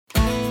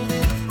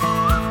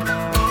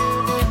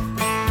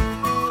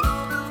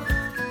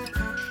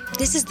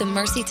This is the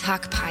Mercy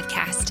Talk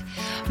podcast.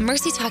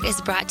 Mercy Talk is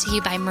brought to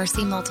you by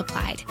Mercy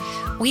Multiplied.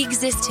 We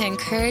exist to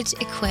encourage,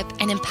 equip,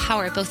 and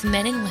empower both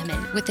men and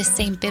women with the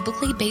same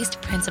biblically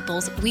based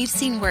principles we've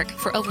seen work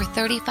for over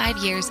 35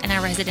 years in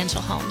our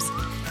residential homes.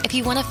 If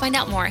you want to find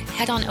out more,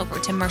 head on over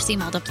to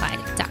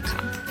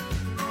mercymultiplied.com.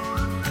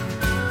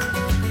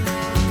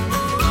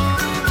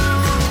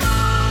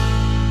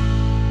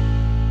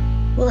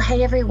 Well,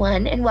 hey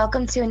everyone, and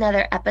welcome to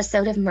another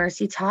episode of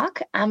Mercy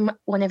Talk. I'm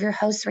one of your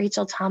hosts,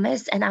 Rachel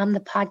Thomas, and I'm the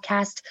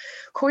podcast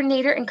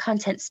coordinator and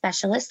content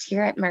specialist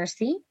here at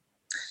Mercy.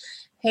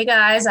 Hey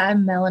guys,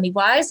 I'm Melanie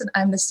Wise, and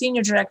I'm the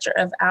Senior Director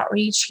of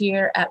Outreach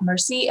here at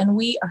Mercy, and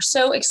we are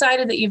so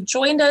excited that you've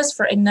joined us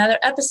for another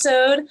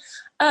episode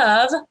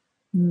of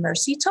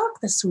Mercy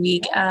Talk this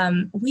week.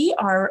 We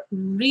are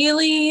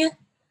really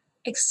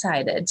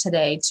excited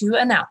today to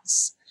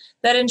announce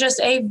that in just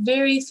a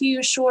very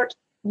few short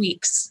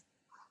weeks,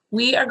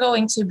 we are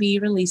going to be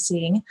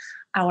releasing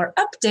our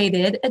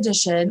updated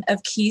edition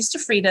of Keys to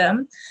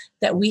Freedom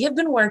that we have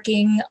been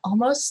working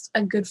almost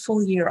a good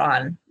full year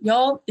on.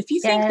 Y'all, if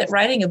you think that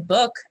writing a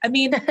book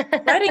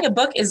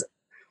is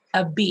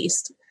a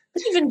beast,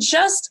 but even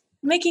just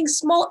making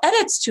small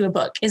edits to a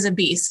book is a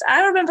beast.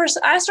 I remember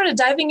I started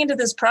diving into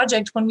this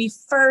project when we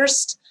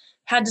first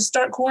had to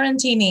start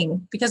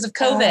quarantining because of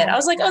COVID. I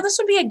was like, this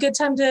would be a good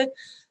time to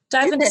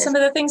dive into some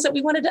of the things that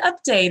we wanted to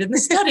update in the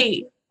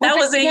study. That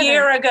was a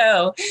year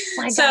ago.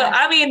 So,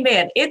 I mean,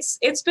 man, it's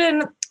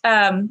been,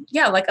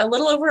 like a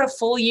little over a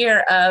full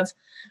year of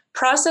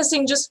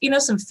processing just,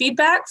 some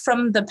feedback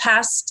from the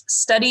past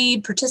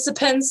study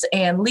participants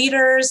and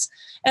leaders.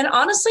 And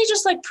honestly,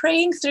 just like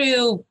praying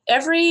through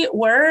every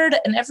word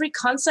and every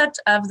concept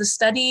of the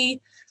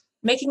study,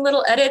 making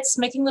little edits,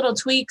 making little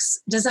tweaks,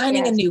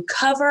 designing a new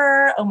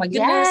cover. Oh my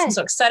goodness, I'm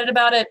so excited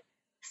about it.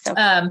 So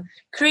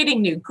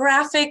creating new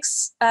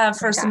graphics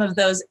for some of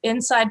those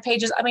inside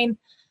pages. I mean,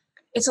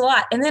 it's a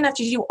lot. And then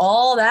after you do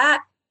all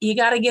that, you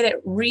got to get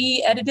it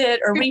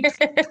re-edited or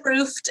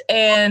re-proofed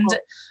and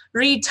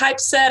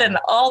re-typeset and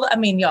all that. I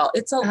mean, y'all,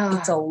 it's a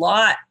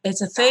lot.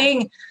 It's a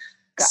thing.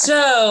 Gosh.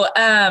 So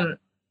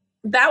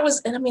that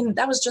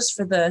was just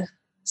for the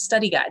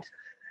study guide.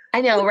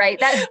 I know,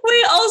 right?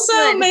 We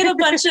also made a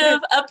bunch of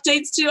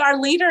updates to our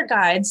leader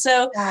guide.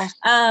 So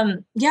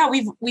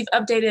we've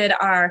updated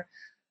our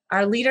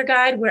leader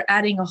guide. We're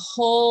adding a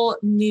whole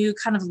new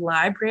kind of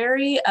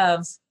library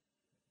of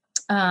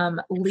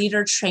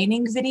leader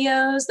training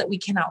videos that we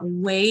cannot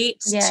wait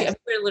to.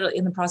 We're literally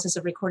in the process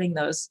of recording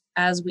those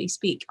as we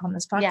speak on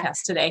this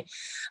podcast today.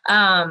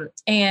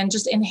 And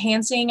just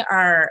enhancing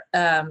our,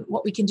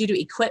 what we can do to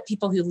equip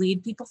people who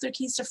lead people through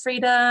Keys to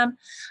Freedom.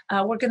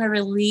 We're going to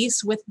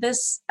release with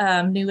this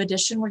new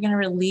edition, we're going to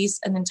release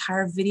an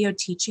entire video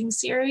teaching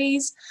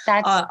series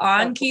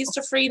on Keys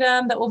to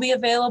Freedom that will be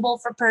available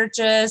for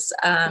purchase.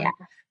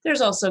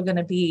 There's also going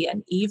to be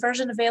an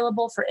e-version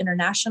available for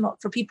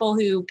people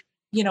who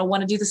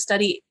want to do the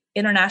study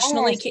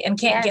internationally and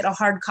can't get a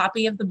hard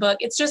copy of the book.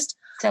 It's just,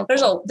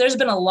 there's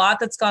been a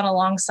lot that's gone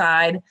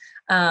alongside,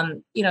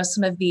 some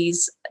of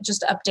these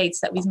just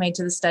updates that we've made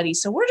to the study.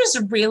 So we're just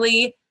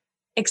really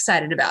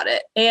excited about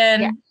it.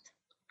 And,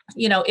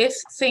 if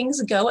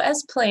things go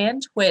as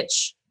planned,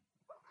 which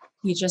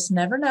you just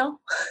never know,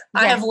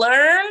 I have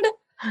learned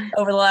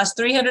over the last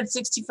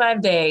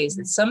 365 days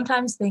that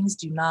sometimes things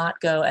do not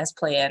go as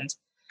planned.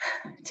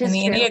 And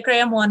the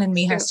Enneagram 1 in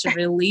me has to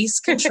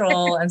release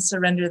control and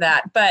surrender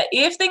that. But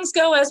if things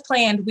go as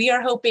planned, we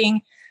are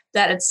hoping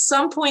that at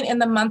some point in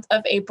the month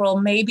of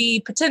April,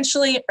 maybe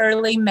potentially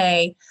early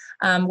May,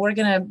 we're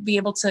going to be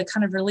able to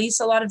kind of release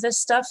a lot of this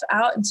stuff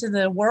out into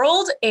the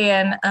world.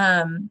 And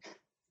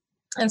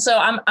so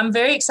I'm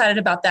very excited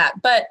about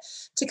that. But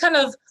to kind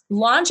of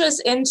launch us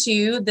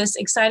into this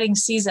exciting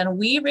season,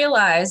 we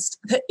realized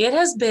that it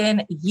has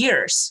been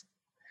years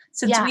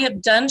since we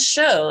have done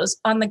shows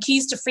on the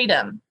Keys to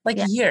Freedom,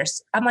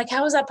 years. I'm like,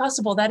 how is that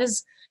possible? That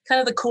is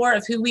kind of the core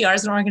of who we are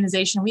as an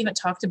organization. We haven't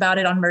talked about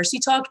it on Mercy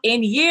Talk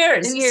in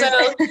years.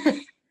 So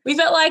we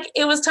felt like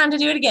it was time to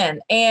do it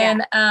again.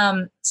 And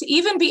to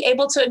even be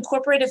able to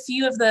incorporate a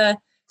few of the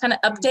kind of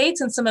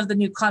updates and some of the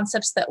new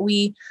concepts that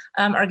we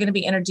are going to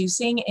be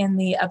introducing in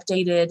the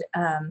updated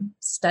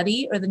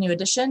study or the new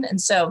edition.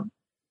 And so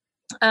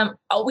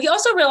we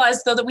also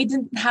realized, though, that we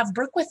didn't have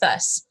Brooke with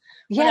us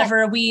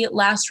whenever we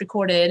last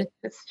recorded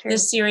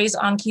this series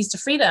on Keys to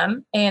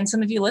Freedom. And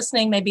some of you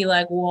listening may be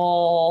like,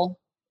 well,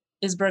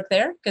 is Brooke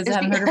there? Because I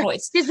haven't heard her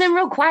voice. She's been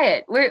real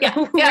quiet. She's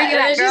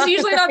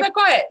usually not that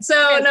quiet.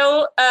 So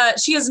no,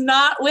 she is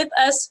not with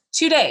us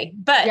today,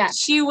 but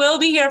she will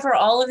be here for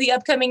all of the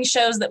upcoming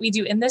shows that we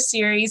do in this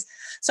series.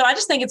 So I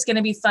just think it's going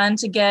to be fun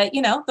to get,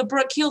 the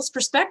Brooke Keels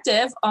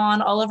perspective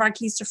on all of our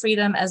Keys to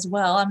Freedom as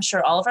well. I'm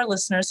sure all of our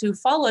listeners who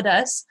followed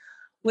us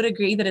would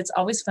agree that it's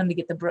always fun to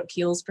get the Brooke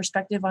Keels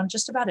perspective on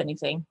just about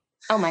anything.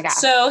 Oh my God.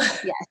 So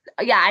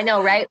yeah, I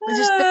know, right?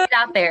 Just throw it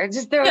out there.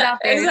 Just throw it out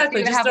there.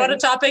 Exactly. Just throw out a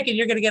topic and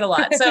you're going to get a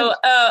lot. So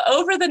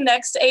over the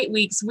next 8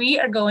 weeks, we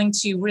are going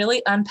to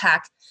really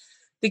unpack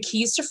the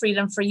keys to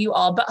freedom for you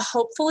all, but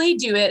hopefully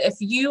do it. If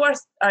you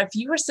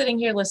are sitting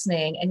here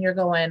listening and you're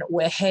going,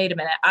 wait a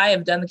minute, I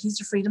have done the Keys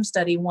to Freedom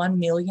study 1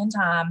 million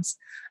times.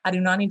 I do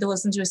not need to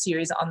listen to a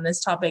series on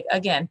this topic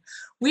again.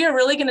 We are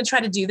really going to try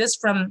to do this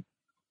from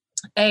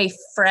a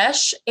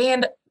fresh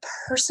and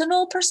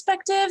personal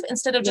perspective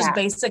instead of just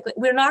basically,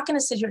 we're not going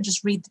to sit here and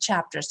just read the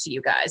chapters to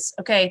you guys.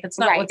 Okay. That's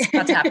not what's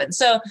about to happen.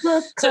 So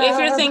if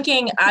you're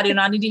thinking, I do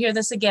not need to hear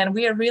this again,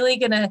 we are really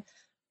going to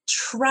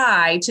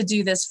try to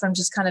do this from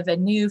just kind of a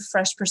new,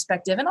 fresh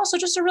perspective, and also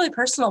just a really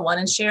personal one,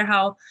 and share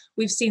how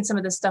we've seen some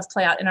of this stuff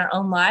play out in our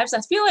own lives. I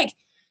feel like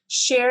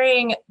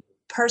sharing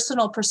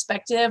personal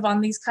perspective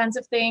on these kinds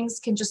of things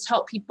can just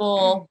help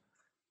people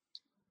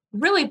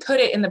really put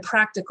it in the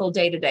practical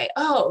day-to-day.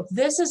 Oh,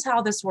 this is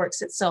how this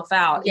works itself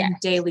out in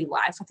daily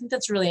life. I think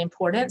that's really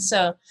important.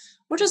 So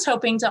we're just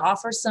hoping to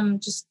offer some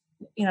just,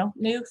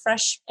 new,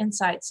 fresh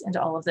insights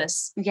into all of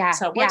this. Yeah.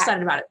 So we're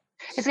excited about it.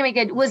 It's gonna be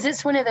good. Was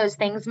this one of those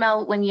things,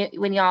 Mel, when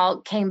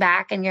y'all came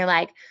back and you're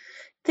like,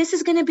 this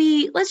is gonna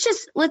be, let's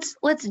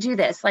do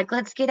this. Like,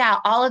 let's get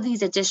out all of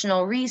these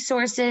additional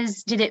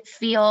resources. I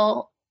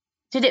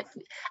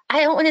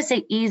don't want to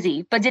say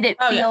easy, but did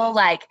it feel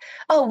like,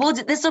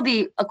 this will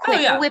be a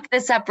quick whip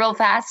this up real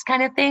fast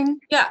kind of thing?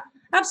 Yeah,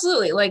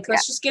 absolutely. Like,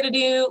 let's just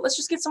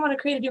get someone to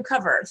create a new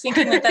cover,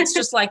 thinking that that's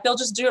just like, they'll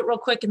just do it real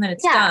quick and then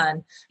it's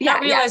done.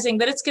 Not realizing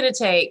that it's going to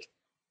take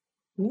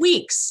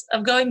weeks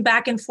of going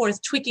back and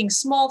forth, tweaking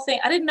small things.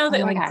 I didn't know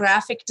that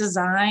graphic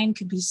design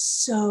could be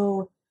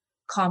so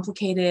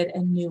complicated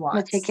and nuanced.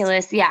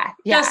 Meticulous. Yeah.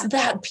 Just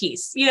that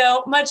piece,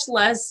 much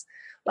less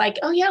like,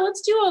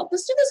 let's do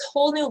this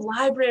whole new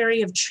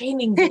library of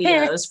training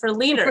videos for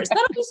leaders.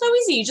 That'll be so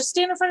easy. You just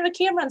stand in front of the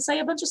camera and say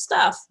a bunch of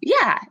stuff.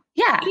 Yeah.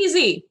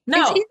 Easy.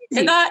 No,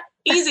 it's not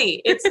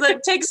easy.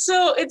 It's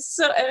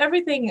so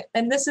everything.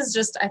 And this is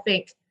just, I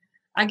think,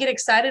 I get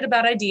excited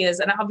about ideas,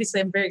 and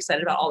obviously I'm very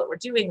excited about all that we're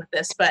doing with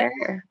this, but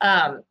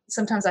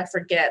sometimes I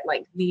forget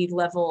like the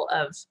level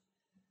of,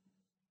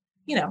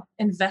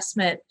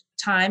 investment,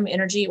 time,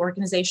 energy,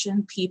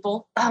 organization,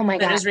 people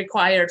that is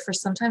required for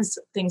sometimes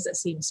things that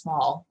seem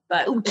small,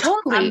 but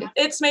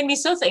it's made me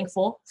so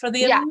thankful for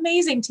the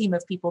amazing team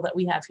of people that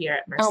we have here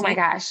at Mercy. Oh my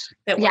gosh.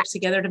 That work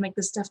together to make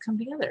this stuff come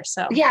together.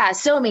 So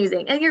so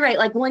amazing. And you're right.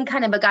 Like, one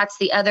kind of begots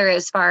the other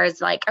as far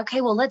as like,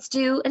 okay, well, let's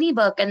do an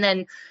ebook and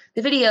then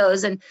the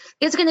videos, and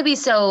it's going to be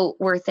so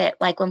worth it.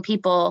 Like, when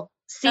people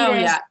see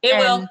this, it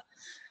will.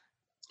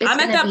 I'm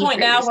at that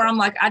point now where I'm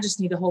like, I just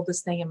need to hold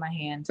this thing in my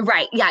hand.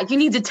 Right. Yeah. You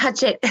need to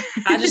touch it.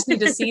 I just need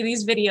to see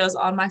these videos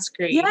on my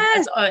screen.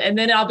 Yes. And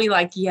then I'll be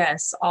like,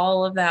 yes,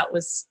 all of that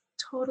was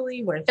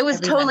totally worth it. It was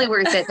totally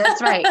worth it. That's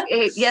right.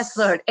 Yes,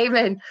 Lord.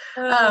 Amen.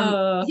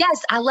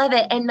 Yes, I love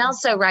it. And Mel's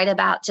so right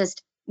about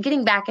just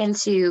getting back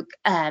into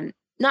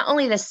not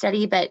only the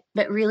study, but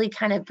really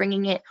kind of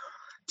bringing it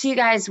to you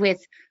guys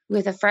with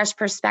a fresh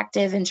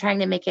perspective and trying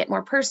to make it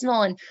more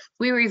personal. And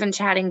we were even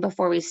chatting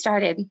before we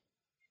started.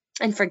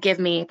 And forgive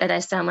me that I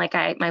sound like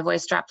my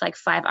voice dropped like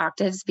 5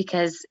 octaves,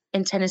 because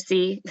in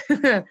Tennessee,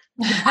 the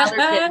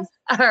allergens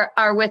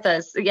are with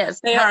us. Yes.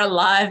 They are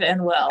alive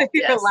and well.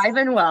 Yes. Alive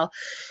and well.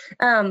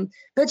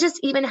 But just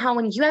even how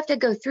when you have to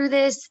go through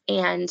this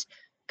and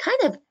kind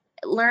of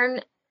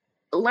learn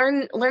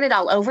it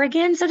all over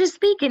again, so to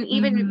speak, and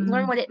even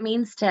learn what it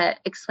means to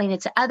explain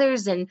it to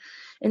others and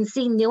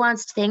see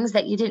nuanced things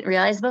that you didn't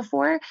realize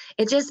before,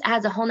 it just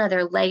adds a whole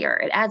nother layer.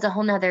 It adds a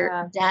whole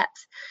nother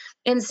depth.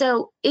 And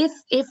so if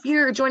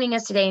you're joining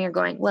us today and you're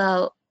going,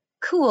 well,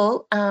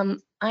 cool, I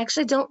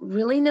actually don't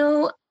really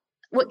know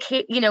what,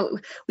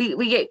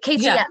 we get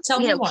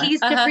KTF,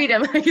 keys to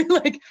freedom. You're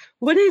like,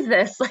 what is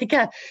this? Like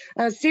a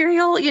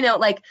cereal,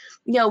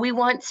 we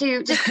want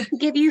to just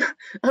give you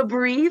a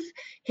brief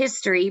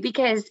history,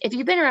 because if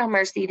you've been around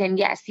Mercy, then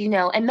yes,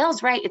 and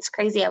Mel's right. It's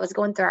crazy. I was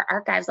going through our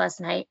archives last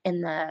night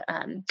in our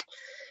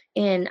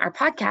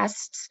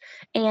podcasts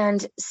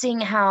and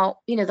seeing how,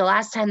 the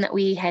last time that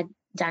we had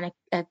done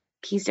a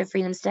Keys to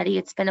Freedom study,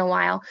 it's been a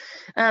while.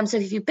 So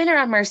if you've been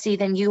around Mercy,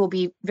 then you will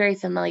be very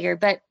familiar.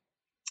 But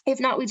if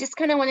not, we just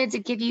kind of wanted to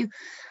give you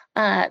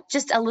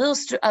just a little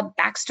a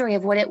backstory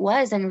of what it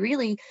was. And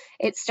really,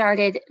 it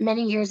started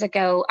many years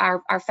ago.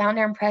 Our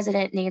founder and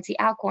president, Nancy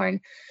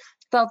Alcorn,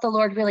 felt the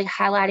Lord really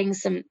highlighting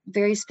some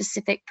very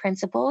specific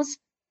principles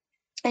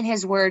in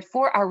his word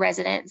for our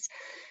residents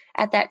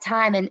at that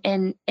time,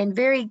 and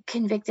very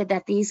convicted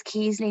that these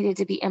keys needed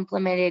to be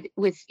implemented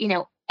with,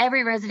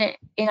 every resident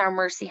in our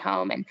Mercy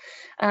home. And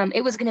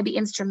it was going to be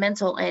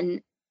instrumental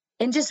in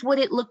just what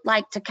it looked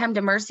like to come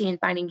to Mercy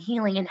and finding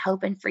healing and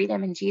hope and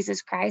freedom in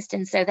Jesus Christ.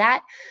 And so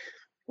that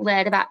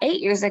led about 8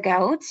 years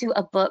ago to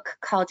a book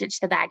called Ditch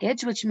the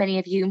Baggage, which many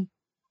of you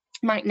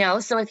might know.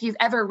 So if you've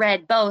ever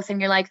read both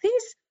and you're like, these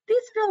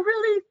feel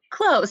really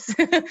close,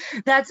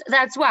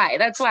 that's why.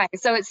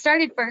 So it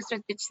started first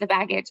with Ditch the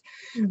Baggage.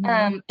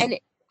 And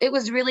it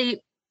was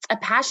really a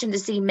passion to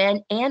see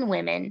men and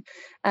women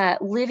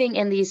living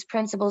in these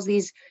principles,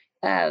 these,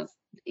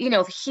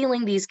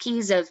 healing, these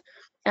keys of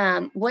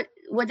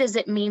what does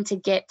it mean to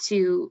get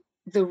to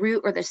the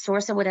root or the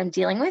source of what I'm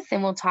dealing with.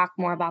 And we'll talk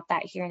more about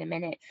that here in a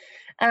minute.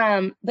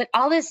 But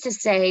all this to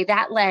say,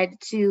 that led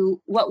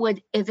to what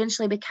would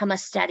eventually become a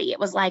study. It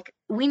was like,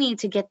 we need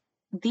to get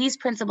these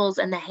principles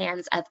in the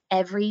hands of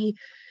every,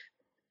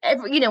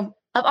 of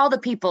all the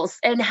peoples.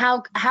 And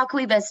how can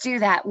we best do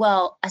that?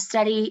 Well, a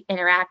study,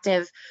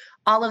 interactive,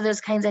 all of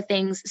those kinds of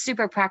things,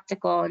 super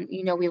practical. And,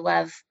 we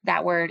love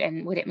that word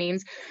and what it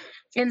means.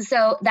 And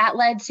so that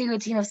led to a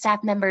team of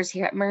staff members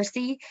here at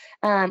Mercy,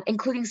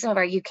 including some of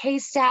our UK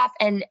staff,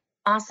 and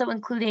also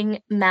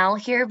including Mel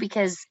here,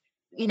 because,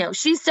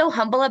 she's so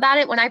humble about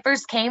it. When I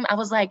first came, I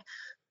was like,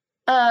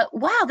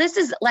 wow, this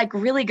is like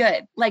really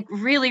good, like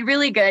really,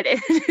 really good.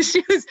 And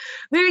she was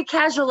very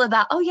casual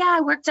about, oh yeah,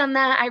 I worked on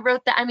that. I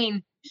wrote that. I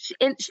mean,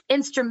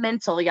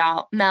 instrumental,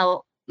 y'all.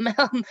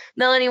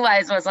 Melanie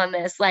Wise was on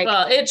this.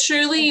 Well, it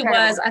truly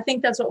incredible. Was. I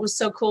think that's what was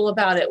so cool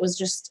about it, was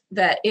just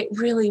that it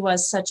really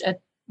was such a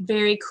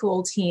very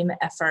cool team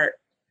effort.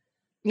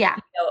 Yeah.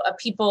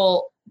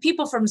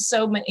 People from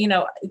so many,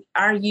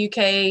 our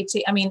UK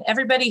team,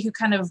 everybody who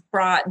kind of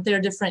brought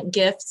their different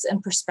gifts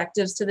and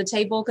perspectives to the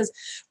table, because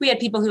we had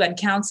people who had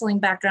counseling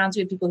backgrounds.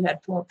 We had people who had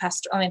more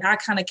I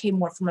kind of came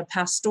more from a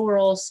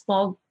pastoral,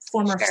 small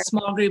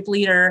group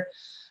leader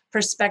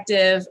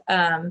perspective.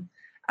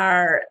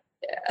 Our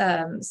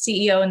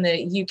CEO in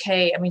the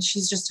UK,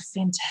 she's just a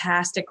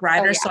fantastic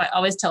writer. Oh, yeah. So I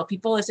always tell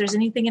people, if there's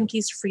anything in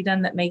Keys to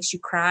Freedom that makes you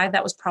cry,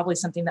 that was probably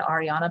something that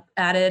Ariana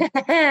added.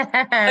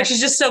 She's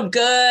just so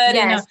good.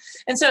 Yes.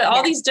 And so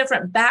all these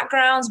different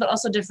backgrounds, but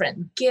also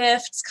different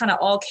gifts kind of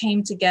all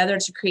came together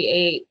to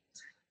create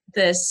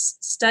this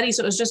study.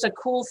 So it was just a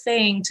cool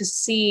thing to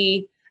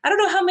see. I don't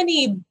know how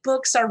many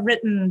books are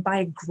written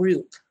by a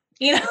group.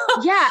 Yeah.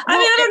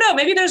 I don't know.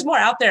 Maybe there's more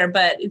out there,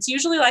 but it's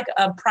usually like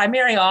a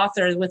primary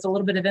author with a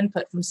little bit of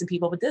input from some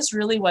people. But this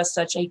really was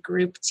such a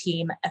group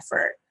team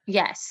effort.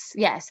 Yes.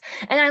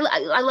 And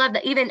I love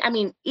that.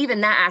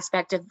 Even that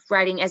aspect of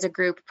writing as a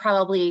group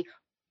probably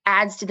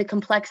adds to the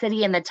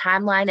complexity and the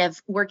timeline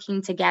of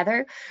working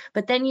together.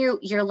 But then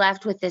you're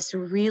left with this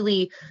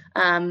really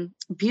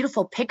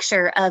beautiful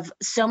picture of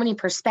so many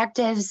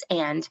perspectives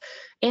and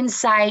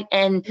insight.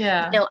 And,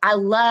 I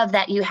love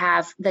that you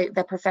have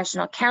the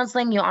professional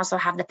counseling. You also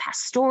have the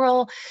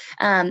pastoral.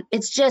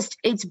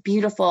 It's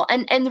beautiful.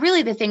 And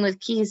really the thing with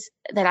Keys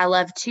that I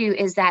love too,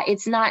 is that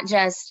it's not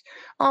just,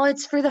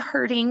 it's for the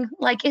hurting,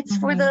 like it's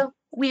for the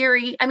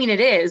weary.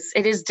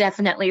 It is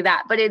definitely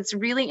that, but it's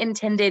really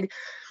intended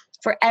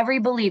for every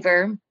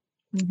believer,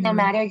 no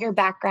matter your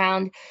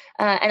background.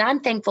 And I'm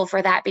thankful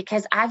for that,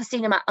 because I've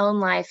seen in my own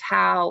life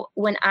how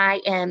when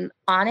I am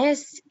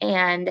honest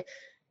and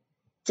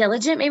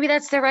diligent, maybe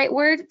that's the right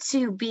word,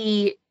 to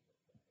be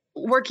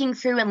working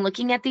through and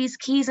looking at these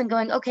keys and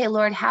going, okay,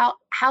 Lord, how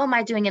am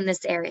I doing in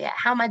this area?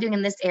 How am I doing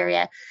in this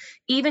area?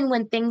 Even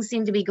when things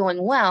seem to be going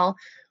well,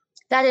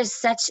 that is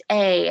such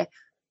a,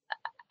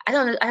 I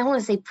don't want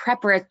to say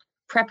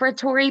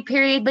preparatory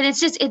period, but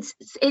it's just,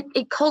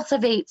 it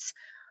cultivates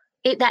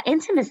that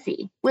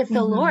intimacy with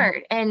the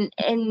Lord. And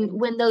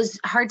when those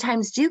hard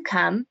times do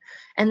come,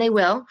 and they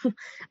will,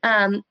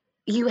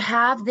 you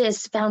have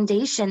this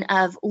foundation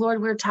of,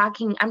 Lord,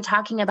 I'm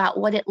talking about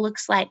what it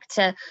looks like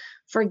to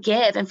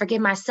forgive and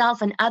forgive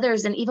myself and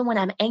others. And even when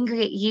I'm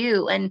angry at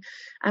you, and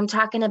I'm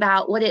talking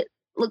about what it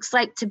looks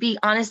like to be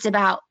honest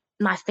about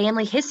my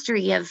family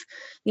history of,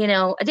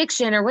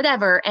 addiction or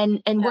whatever,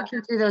 and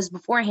working through those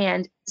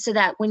beforehand, so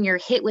that when you're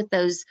hit with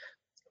those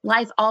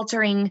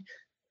life-altering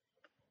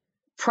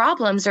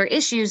problems or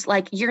issues,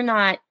 like you're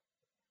not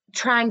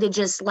trying to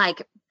just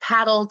like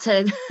paddle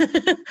to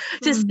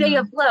stay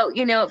afloat,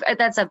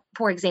 that's a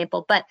poor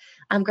example, but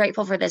I'm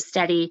grateful for this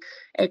study.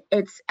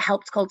 It's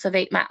helped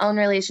cultivate my own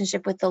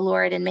relationship with the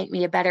Lord and make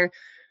me a better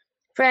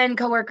friend,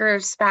 coworker,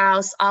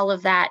 spouse, all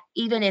of that,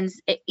 even in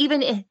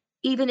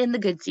the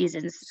good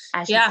seasons,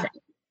 I should say.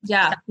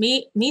 Yeah.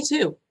 Me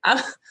too.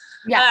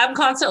 I'm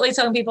constantly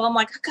telling people, I'm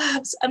like,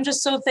 God, I'm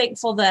just so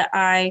thankful that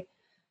I,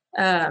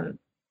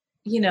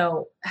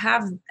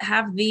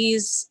 have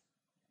these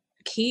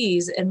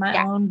keys in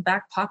my own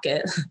back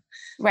pocket,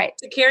 right,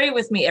 to carry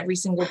with me every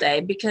single day,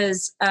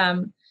 because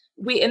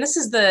this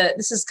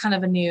is kind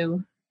of a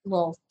new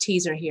little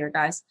teaser here,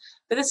 guys,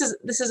 but this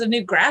is a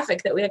new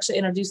graphic that we actually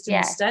introduced in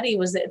the study,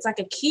 was that it's like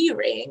a key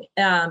ring.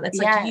 It's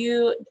like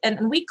you,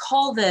 and we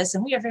call this,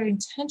 and we are very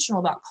intentional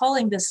about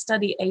calling this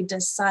study a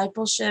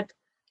discipleship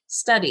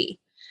study,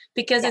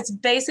 because it's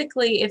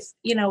basically,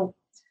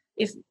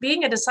 if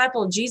being a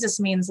disciple of Jesus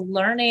means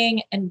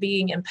learning and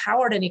being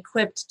empowered and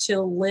equipped to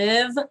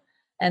live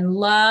and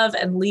love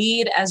and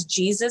lead as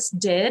Jesus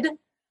did,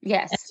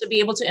 and to be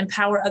able to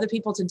empower other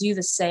people to do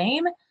the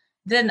same,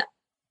 then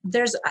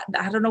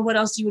I don't know what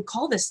else you would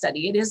call this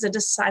study. It is a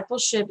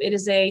discipleship. It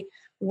is a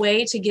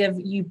way to give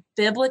you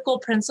biblical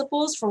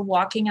principles for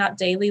walking out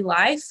daily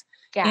life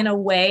in a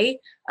way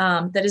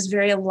that is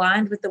very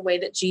aligned with the way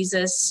that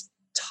Jesus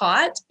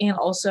taught, and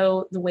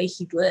also the way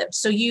he lived.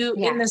 So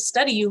in this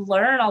study, you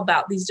learn all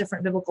about these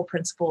different biblical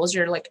principles.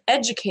 You're like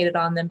educated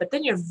on them, but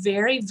then you're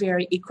very,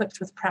 very equipped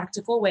with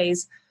practical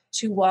ways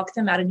to walk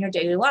them out in your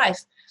daily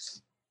life.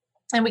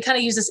 And we kind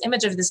of use this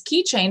image of this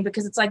keychain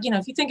because it's like,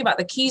 if you think about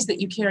the keys that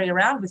you carry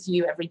around with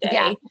you every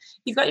day,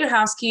 you've got your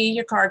house key,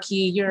 your car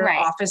key, your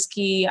office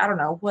key. I don't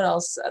know what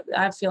else.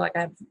 I feel like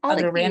I have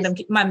other random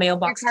key, my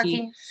mailbox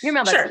key. Your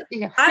mailbox sure. key.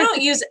 Yeah. I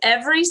don't use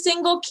every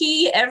single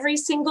key every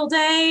single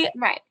day.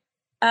 Right.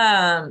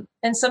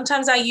 And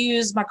sometimes I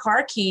use my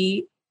car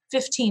key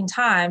 15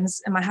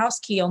 times and my house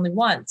key only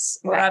once,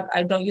 or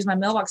I don't use my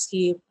mailbox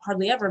key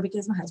hardly ever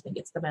because my husband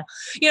gets the mail,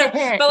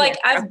 but like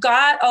I've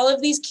got all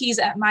of these keys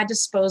at my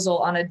disposal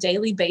on a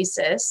daily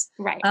basis.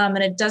 Right. And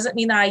it doesn't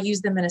mean that I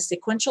use them in a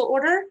sequential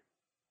order.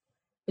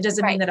 It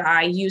doesn't mean that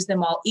I use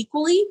them all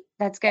equally.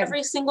 That's good.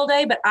 Every single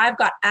day, but I've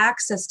got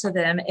access to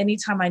them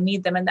anytime I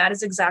need them. And that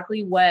is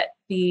exactly what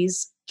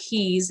these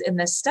keys in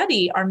this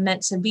study are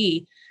meant to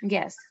be.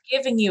 Yes.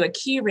 Giving you a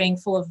key ring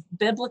full of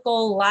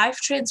biblical life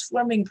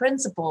transforming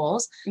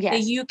principles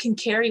that you can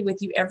carry with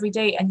you every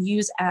day and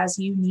use as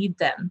you need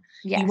them.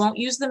 Yes. You won't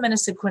use them in a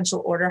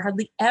sequential order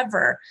hardly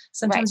ever.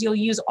 Sometimes you'll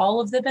use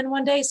all of them in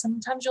one day.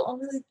 Sometimes you'll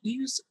only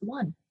use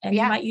one and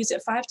you might use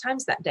it 5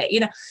 times that day,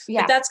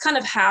 but that's kind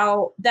of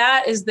how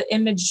that is the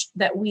image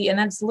that and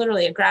that's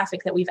literally a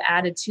graphic that we've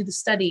added to the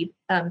study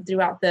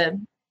throughout the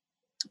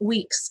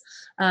weeks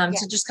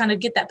to just kind of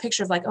get that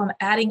picture of like, I'm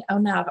adding,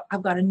 now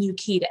I've got a new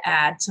key to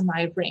add to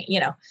my ring,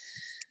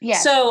 Yeah.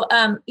 So,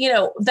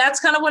 that's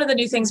kind of one of the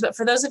new things, but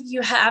for those of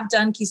you who have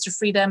done Keys to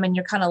Freedom and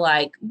you're kind of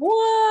like,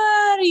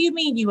 what do you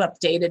mean you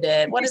updated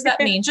it? What does that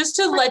mean? Just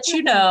to let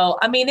you know,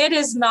 I mean, it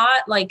is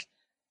not like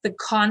the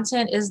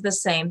content is the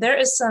same. There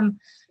is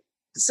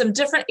some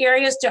different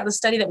areas throughout the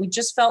study that we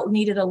just felt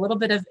needed a little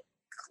bit of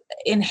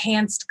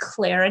enhanced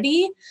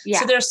clarity.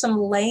 So there's some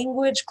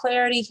language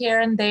clarity here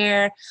and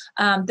there.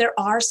 There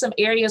are some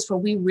areas where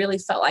we really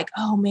felt like,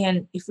 oh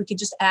man, if we could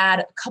just add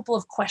a couple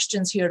of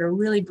questions here to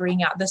really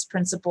bring out this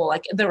principle,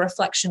 like the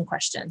reflection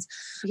questions.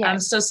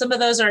 So some of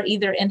those are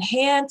either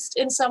enhanced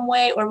in some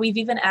way, or we've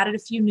even added a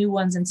few new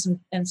ones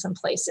in some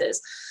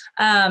places.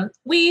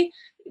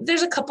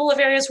 There's a couple of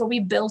areas where we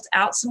built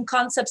out some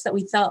concepts that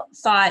we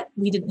thought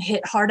we didn't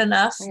hit hard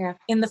enough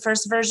in the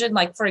first version.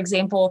 Like, for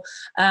example,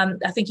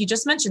 I think you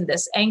just mentioned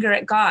this, anger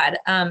at God.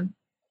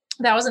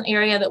 That was an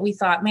area that we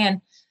thought,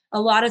 man,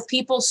 a lot of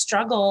people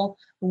struggle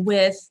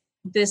with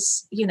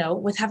this,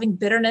 with having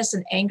bitterness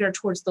and anger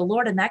towards the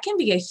Lord. And that can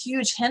be a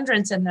huge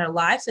hindrance in their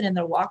life and in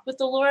their walk with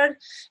the Lord.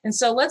 And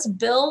so let's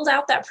build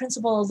out that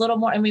principle a little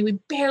more. I mean, we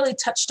barely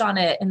touched on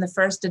it in the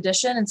first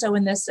edition. And so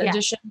in this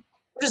edition,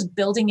 just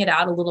building it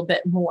out a little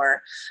bit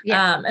more.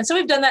 And so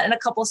we've done that in a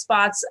couple of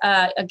spots.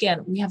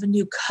 Again, we have a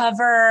new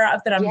cover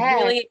that I'm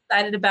really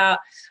excited about,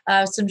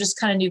 some just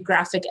kind of new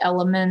graphic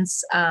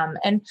elements.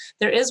 And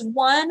there is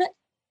one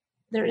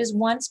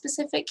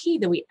specific key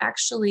that we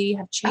actually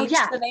have changed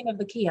the name of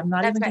the key. I'm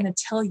not even going to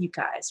tell you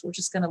guys. We're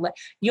just going to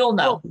you'll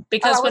know,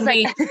 because when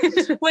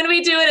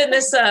we do it in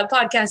this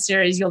podcast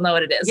series, you'll know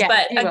what it is.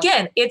 But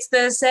again, it's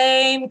the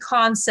same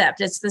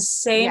concept. It's the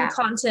same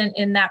content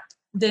in that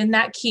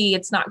key.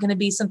 It's not going to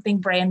be something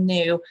brand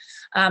new,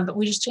 but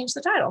we just changed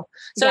the title.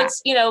 So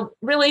it's,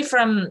 really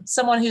from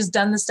someone who's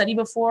done the study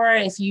before,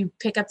 if you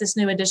pick up this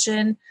new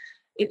edition,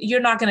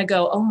 you're not going to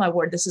go, oh my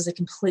word, this is a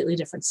completely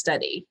different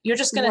study. You're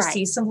just going to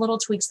see some little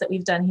tweaks that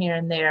we've done here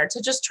and there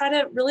to just try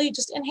to really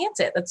just enhance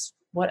it. That's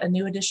what a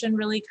new edition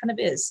really kind of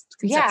is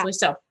conceptually.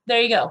 So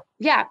there you go.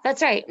 Yeah,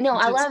 that's right. No,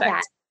 I love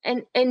that.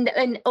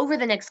 And over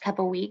the next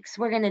couple of weeks,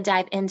 we're going to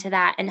dive into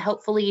that and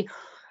hopefully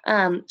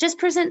just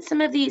present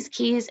some of these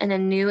keys in a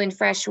new and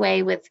fresh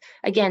way with,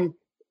 again,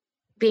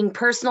 being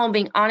personal,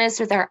 being honest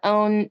with our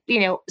own,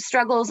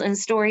 struggles and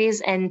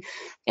stories and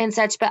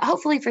such. But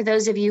hopefully for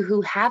those of you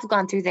who have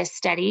gone through this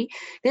study,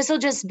 this will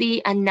just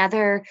be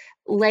another,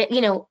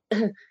 layer,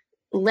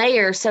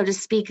 so to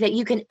speak, that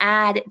you can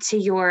add to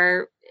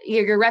your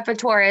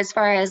repertoire as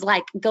far as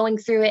like going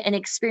through it and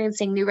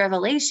experiencing new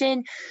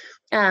revelation.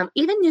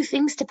 Even new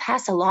things to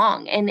pass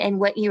along and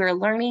what you are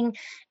learning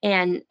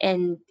and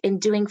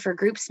doing for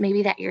groups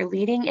maybe that you're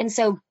leading. And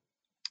so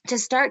to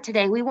start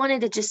today, we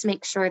wanted to just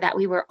make sure that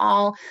we were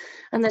all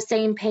on the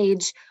same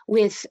page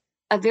with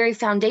a very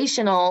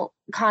foundational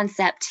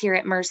concept here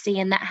at Mercy,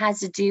 and that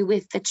has to do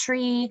with the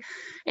tree.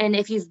 And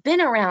if you've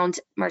been around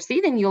Mercy,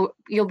 then you'll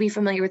be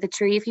familiar with the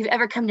tree. If you've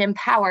ever come to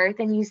Empower,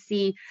 then you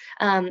see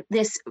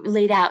this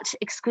laid out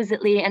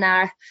exquisitely in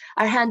our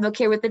handbook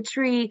here with the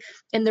tree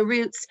and the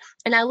roots.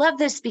 And I love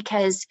this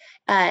because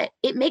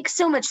it makes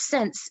so much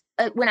sense.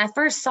 When I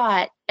first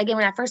saw it, again,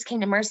 when I first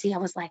came to Mercy, I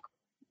was like,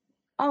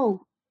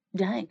 oh,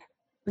 dang,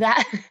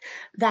 that's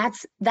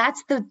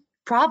the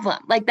problem.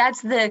 Like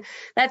that's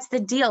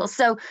the deal.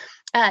 So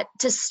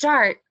to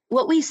start,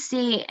 what we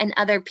see in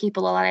other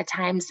people a lot of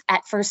times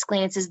at first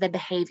glance is the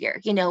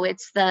behavior.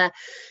 It's the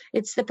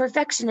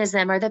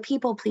perfectionism or the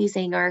people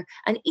pleasing or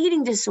an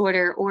eating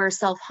disorder or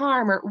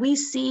self-harm, or we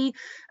see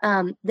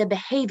the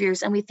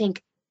behaviors and we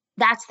think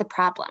that's the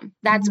problem.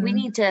 We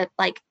need to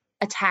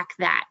attack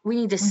that. We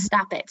need to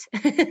stop it.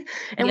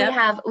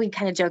 And we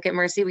kind of joke at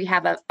Mercy. We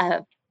have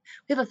a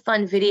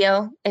fun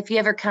video. If you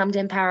ever come to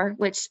Empower,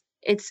 which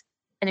it's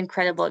an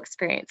incredible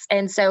experience.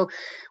 And so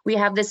we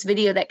have this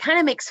video that kind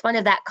of makes fun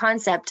of that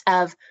concept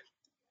of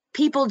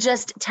people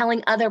just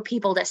telling other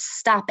people to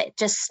stop it.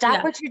 Just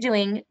stop what you're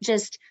doing.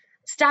 Just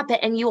stop it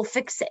and you'll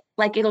fix it.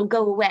 Like it'll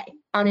go away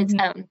on its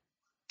own.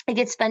 It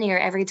gets funnier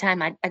every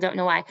time. I don't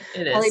know why.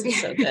 It is.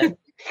 It's so good.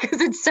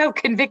 Because it's so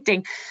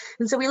convicting.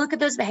 And so we look at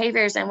those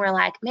behaviors and we're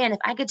like, man, if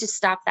I could just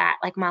stop that,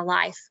 like my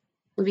life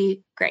would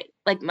be great.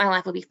 Like my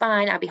life would be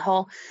fine. I'd be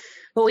whole.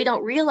 What we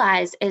don't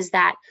realize is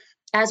that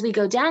as we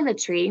go down the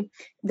tree,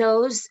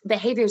 those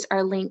behaviors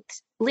are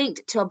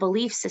linked to a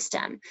belief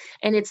system.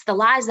 And it's the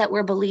lies that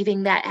we're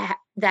believing that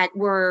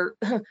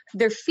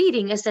they're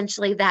feeding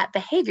essentially that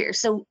behavior.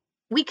 So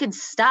we could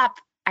stop,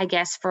 I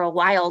guess, for a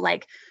while,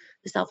 like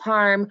the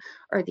self-harm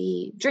or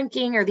the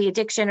drinking or the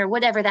addiction or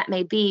whatever that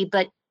may be.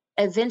 But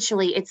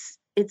eventually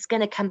it's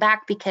going to come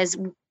back because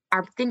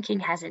our thinking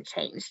hasn't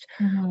changed.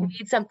 We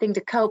need something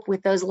to cope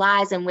with those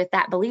lies and with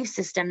that belief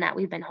system that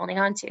we've been holding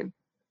on to.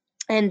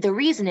 And the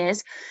reason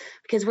is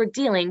because we're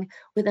dealing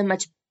with a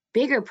much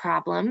bigger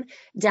problem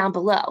down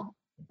below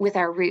with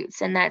our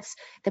roots. And that's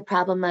the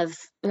problem of,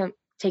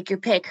 take your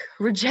pick,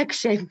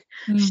 rejection,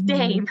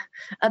 shame,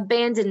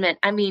 abandonment.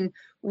 I mean,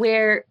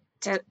 where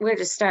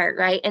to start,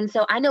 right? And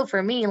so I know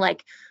for me,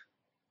 like,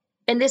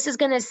 and this is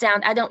going to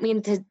sound, I don't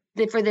mean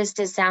for this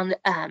to sound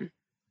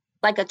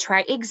like a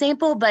trite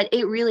example, but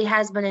it really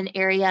has been an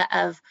area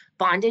of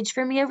bondage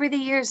for me over the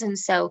years. And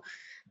so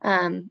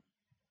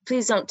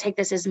please don't take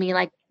this as me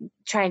like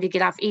trying to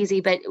get off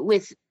easy, but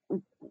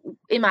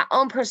in my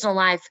own personal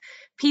life,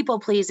 people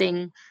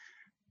pleasing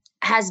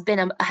has been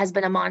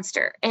a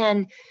monster.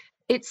 And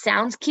it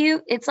sounds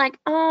cute. It's like,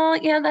 oh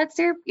yeah, that's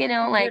your,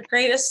 like your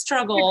greatest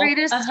struggle.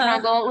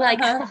 Like,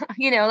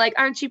 like,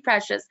 aren't you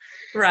precious?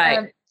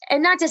 Right.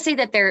 And not to say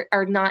that there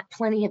are not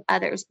plenty of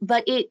others,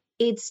 but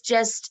it's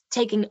just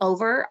taking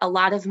over a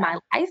lot of my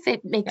life.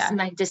 It makes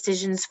my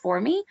decisions for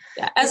me.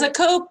 Yeah. As a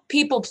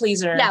people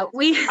pleaser,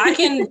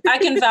 I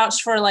can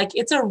vouch for, like,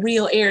 it's a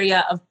real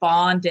area of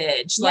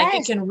bondage. Like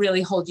it can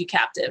really hold you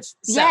captive.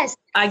 So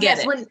I get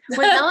it. When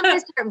Mel and I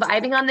start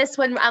vibing on this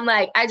one, I'm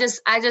like, I just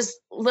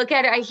look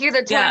at it. I hear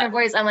the tone of her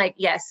voice. I'm like,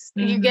 yes,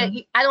 I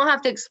don't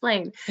have to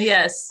explain.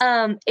 Yes.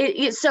 So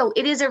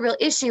it is a real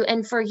issue.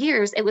 And for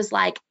years it was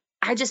like,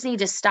 I just need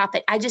to stop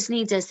it. I just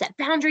need to set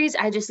boundaries.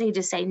 I just need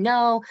to say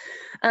no.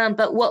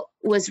 But what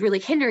was really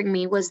hindering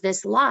me was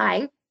this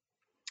lie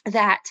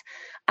that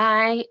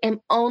I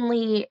am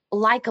only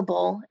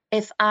likable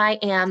if I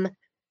am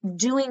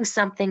doing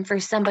something for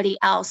somebody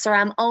else, or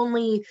I'm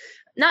only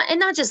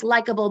not just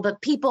likable, but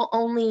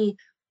I'm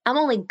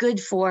only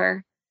good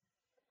for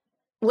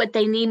what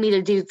they need me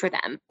to do for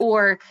them,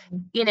 or,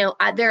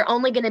 they're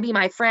only going to be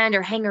my friend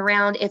or hang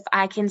around if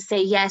I can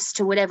say yes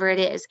to whatever it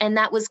is. And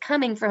that was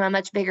coming from a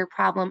much bigger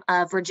problem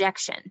of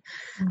rejection.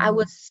 I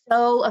was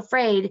so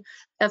afraid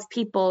of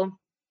people,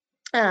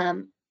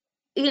 from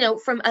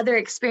other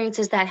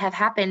experiences that have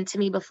happened to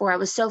me before. I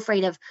was so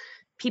afraid of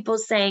people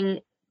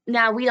saying,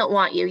 "No, we don't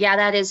want you." Yeah,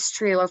 that is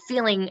true. Or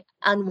feeling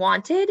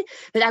unwanted,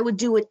 that I would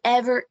do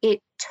whatever it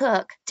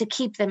took to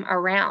keep them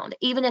around,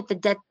 even at to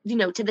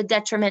the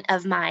detriment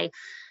of my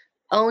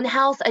own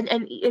health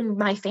and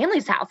my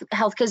family's health,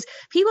 because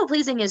people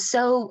pleasing is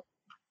so,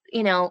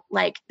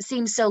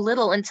 seems so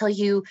little until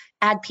you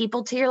add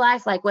people to your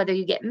life, like whether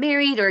you get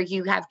married or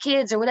you have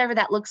kids or whatever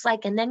that looks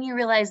like. And then you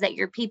realize that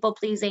your people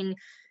pleasing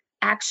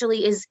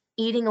actually is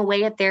eating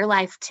away at their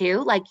life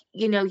too. Like,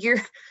 your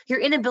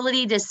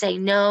inability to say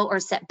no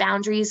or set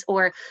boundaries,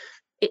 or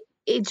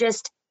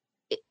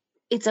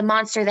it's a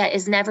monster that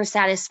is never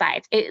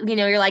satisfied.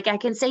 You're like, I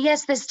can say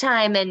yes this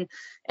time, and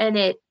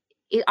it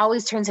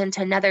always turns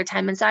into another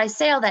time. And so I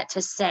say all that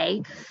to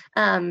say,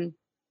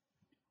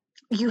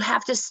 you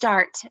have to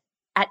start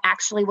at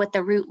actually what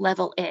the root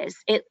level is.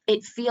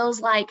 It feels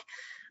like,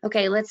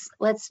 okay, let's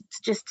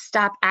just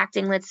stop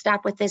acting. Let's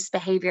stop with this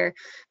behavior.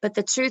 But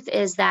the truth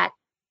is that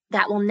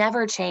will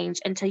never change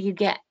until you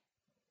get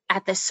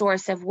at the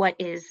source of what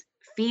is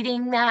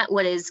feeding that,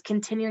 what is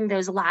continuing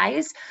those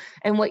lies,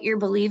 and what you're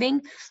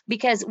believing.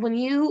 Because when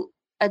you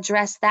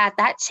address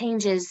that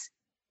changes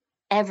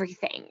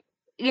everything.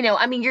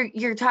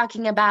 You're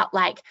talking about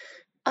like,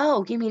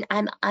 oh, you mean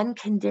I'm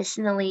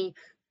unconditionally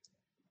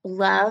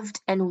loved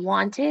and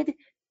wanted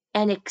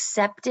and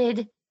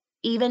accepted,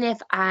 even if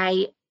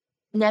I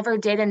never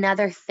did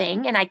another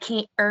thing, and I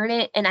can't earn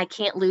it and I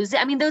can't lose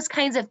it. Those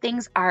kinds of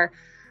things are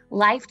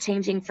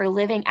life-changing for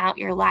living out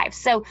your life.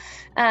 So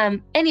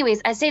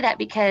anyways, I say that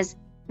because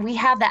we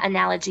have that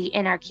analogy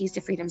in our Keys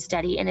to Freedom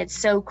study, and it's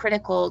so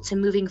critical to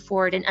moving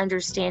forward and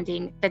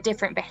understanding the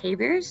different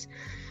behaviors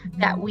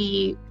that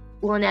we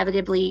will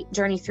inevitably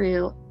journey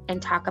through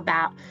and talk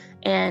about.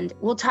 And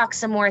we'll talk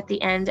some more at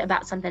the end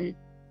about something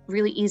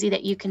really easy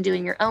that you can do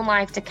in your own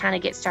life to kind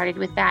of get started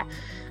with that.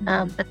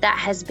 But that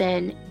has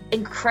been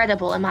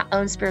incredible in my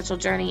own spiritual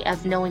journey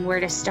of knowing where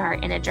to start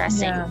and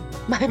addressing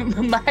my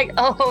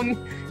own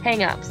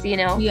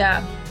hangups,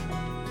 Yeah.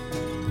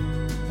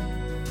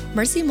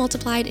 Mercy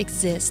Multiplied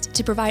exists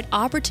to provide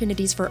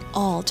opportunities for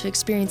all to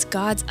experience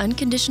God's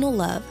unconditional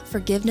love,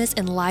 forgiveness,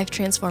 and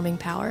life-transforming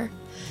power.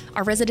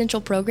 Our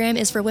residential program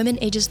is for women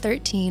ages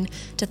 13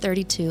 to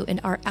 32,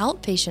 and our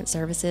outpatient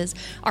services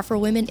are for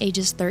women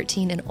ages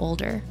 13 and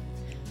older.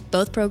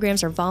 Both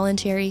programs are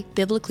voluntary,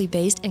 biblically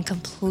based, and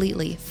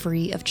completely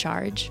free of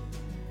charge.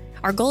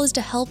 Our goal is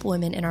to help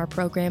women in our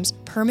programs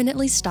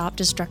permanently stop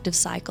destructive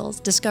cycles,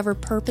 discover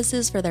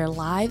purposes for their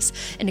lives,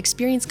 and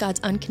experience God's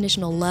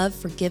unconditional love,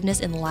 forgiveness,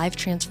 and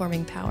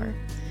life-transforming power.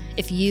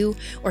 If you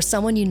or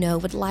someone you know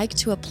would like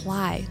to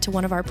apply to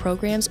one of our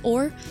programs,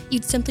 or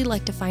you'd simply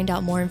like to find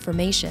out more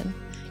information,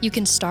 you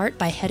can start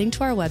by heading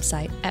to our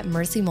website at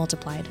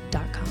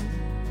mercymultiplied.com.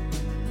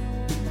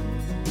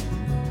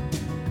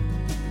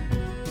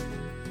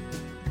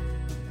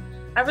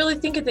 I really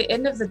think at the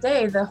end of the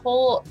day, the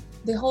whole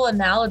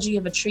analogy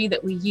of a tree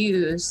that we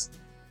use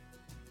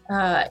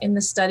in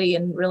the study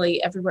and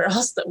really everywhere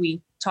else that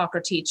we talk or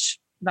teach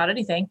about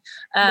anything,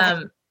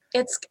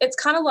 it's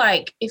kind of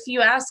like if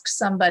you ask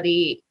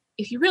somebody,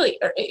 if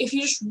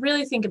you just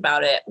really think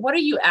about it, what are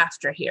you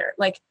after here?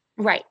 Like,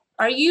 right.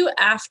 Are you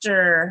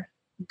after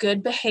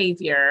good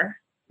behavior?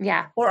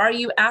 Yeah. Or are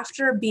you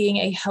after being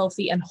a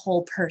healthy and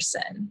whole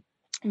person?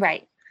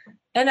 Right.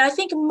 And I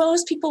think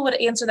most people would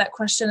answer that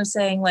question of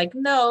saying like,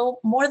 no,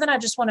 more than I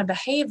just want to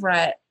behave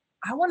right,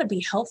 I want to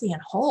be healthy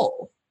and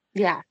whole.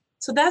 Yeah.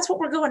 So that's what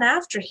we're going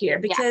after here,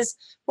 because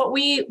what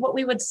we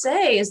would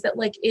say is that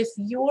like, if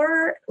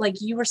you're,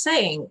 like you were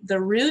saying,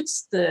 the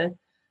roots,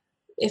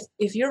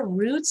 if your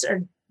roots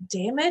are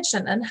damaged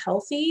and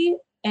unhealthy,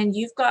 and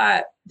you've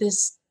got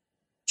this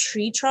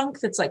tree trunk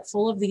that's like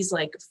full of these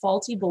like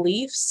faulty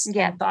beliefs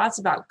and thoughts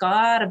about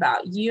God,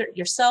 about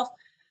yourself,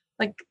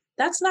 like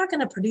that's not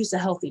going to produce a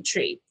healthy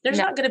tree. There's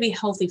not going to be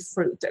healthy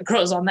fruit that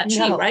grows on that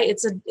tree, right?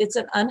 It's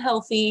an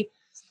unhealthy,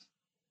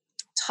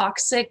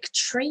 toxic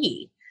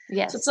tree.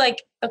 Yes. So it's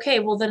like, okay,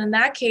 well then in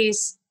that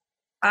case,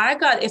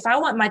 if I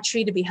want my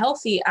tree to be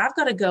healthy, I've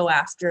got to go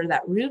after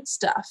that root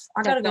stuff.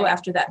 I've got to go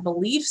after that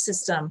belief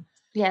system.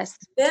 Yes.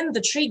 Then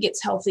the tree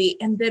gets healthy.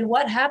 And then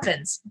what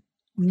happens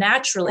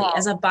naturally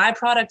as a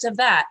byproduct of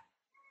that?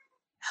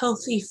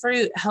 Healthy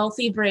fruit,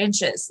 healthy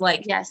branches.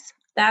 Like,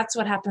 that's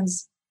what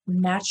happens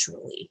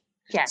naturally.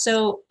 Yes.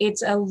 So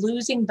it's a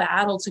losing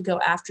battle to go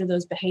after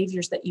those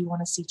behaviors that you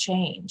want to see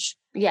change.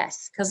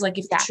 Yes. Because like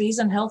if the tree's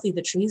unhealthy,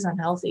 the tree's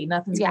unhealthy.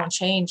 Nothing's going to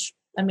change.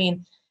 I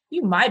mean,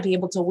 you might be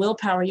able to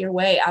willpower your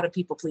way out of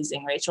people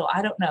pleasing, Rachel.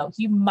 I don't know.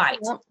 You might.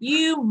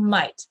 You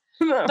might.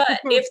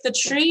 But if the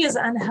tree is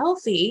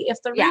unhealthy,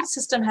 if the root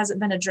system hasn't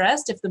been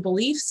addressed, if the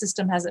belief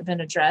system hasn't been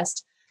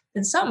addressed,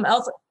 then something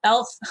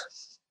else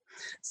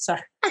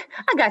sorry. I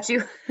got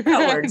you.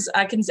 Words.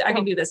 I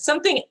can do this.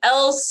 Something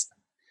else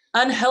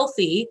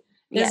unhealthy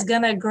is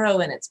going to grow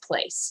in its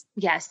place.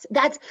 Yes.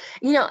 That's,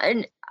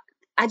 and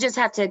I just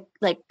have to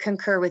like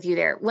concur with you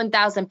there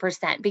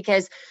 1000%,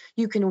 because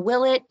you can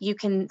will it. You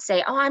can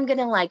say, oh, I'm going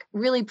to like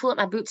really pull up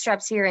my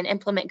bootstraps here and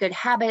implement good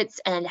habits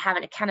and have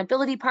an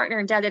accountability partner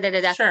and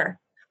da. Sure.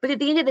 But at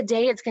the end of the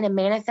day, it's going to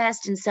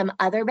manifest in some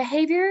other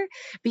behavior,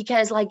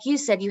 because like you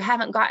said, you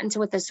haven't gotten to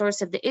what the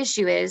source of the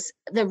issue is.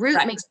 The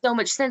root makes so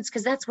much sense,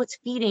 because that's what's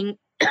feeding,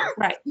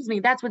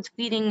 that's what's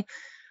feeding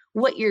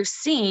what you're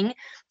seeing.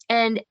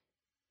 And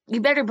you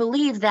better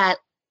believe that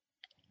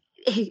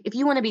if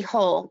you want to be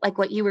whole, like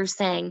what you were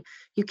saying,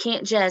 you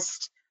can't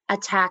just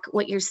attack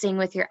what you're seeing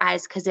with your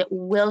eyes, because it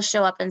will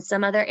show up in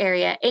some other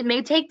area. It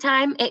may take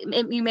time.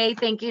 You may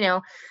think,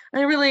 I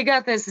really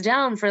got this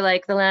down for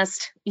like the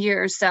last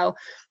year or so,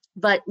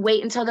 but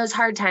wait until those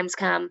hard times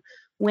come.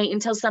 Wait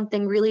until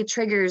something really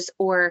triggers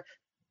or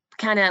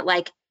kind of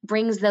like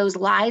brings those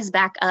lies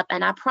back up.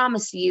 And I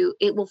promise you,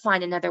 it will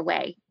find another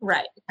way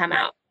to come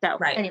out. So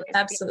anyways,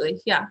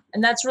 absolutely. Yeah.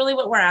 And that's really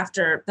what we're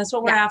after. That's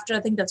what we're after. I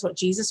think that's what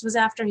Jesus was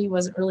after. He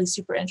wasn't really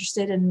super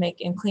interested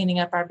in cleaning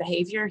up our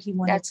behavior. He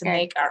wanted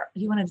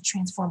he wanted to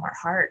transform our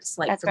hearts,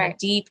 like from a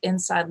deep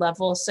inside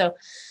level. So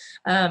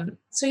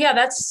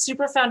that's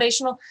super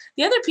foundational.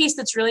 The other piece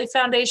that's really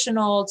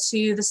foundational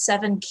to the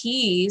 7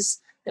 keys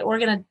that we're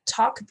going to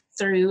talk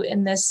through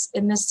in this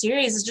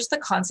series is just the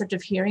concept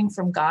of hearing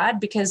from God,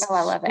 because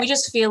we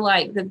just feel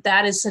like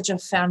that is such a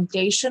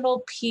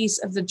foundational piece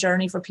of the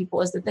journey for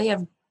people, is that they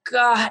have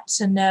got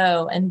to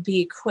know and be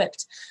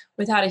equipped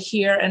with how to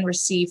hear and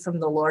receive from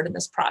the Lord in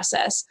this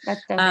process.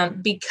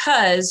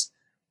 Because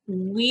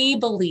we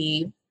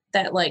believe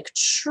that like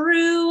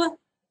true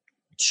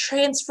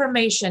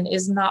transformation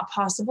is not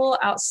possible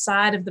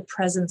outside of the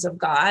presence of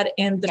God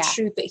and the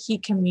truth that he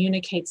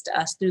communicates to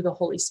us through the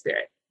Holy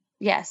Spirit.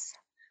 Yes.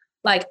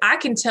 Like I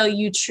can tell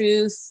you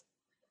truth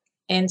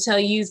and tell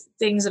you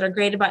things that are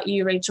great about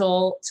you,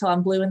 Rachel, till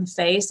I'm blue in the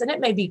face. And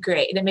it may be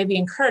great and it may be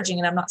encouraging.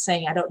 And I'm not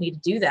saying I don't need to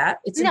do that.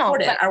 It's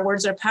important. Our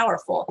words are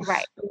powerful.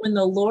 Right. But when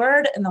the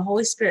Lord and the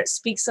Holy Spirit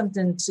speak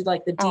something to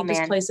like the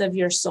deepest place of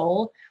your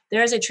soul,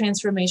 there is a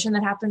transformation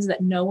that happens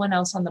that no one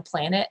else on the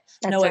planet,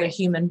 no other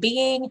human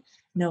being,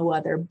 no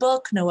other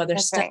book, no other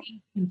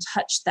study can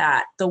touch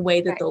that the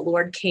way that the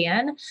Lord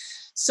can.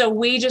 So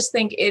we just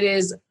think it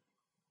is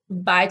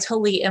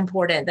vitally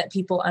important that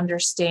people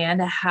understand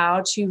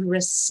how to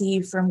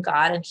receive from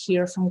God and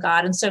hear from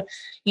God. And so,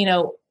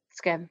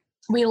 it's good.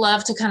 we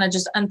love to kind of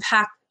just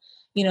unpack,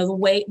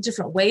 the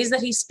different ways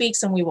that he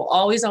speaks. And we will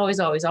always, always,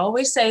 always,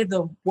 always say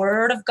the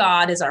word of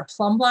God is our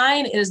plumb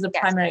line. It is the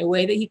primary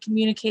way that he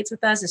communicates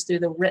with us, is through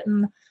the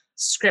written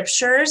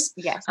scriptures.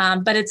 Yes.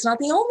 But it's not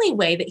the only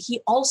way. That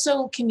he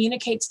also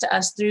communicates to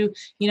us through,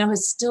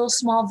 his still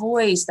small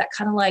voice, that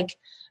kind of like,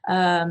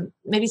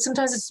 maybe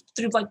sometimes it's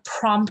through like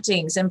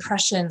promptings,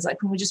 impressions,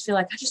 like when we just feel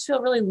like, I just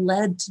feel really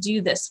led to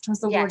do this. Sometimes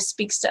the Lord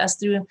speaks to us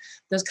through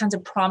those kinds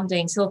of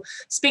promptings. He'll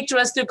speak to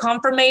us through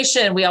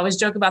confirmation. We always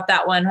joke about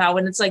that one, how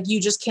when it's like,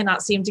 you just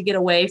cannot seem to get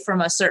away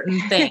from a certain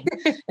thing.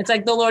 It's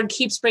like the Lord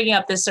keeps bringing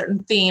up this certain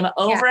theme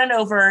over and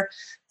over,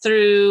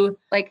 through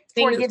like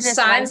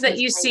signs that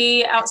you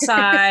see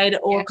outside,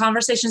 or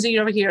conversations that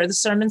you overhear, or the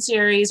sermon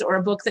series, or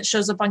a book that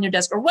shows up on your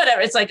desk, or whatever.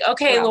 It's like,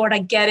 okay, Lord, I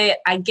get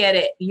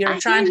it. You're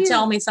trying to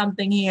tell me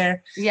something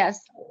here. Yes.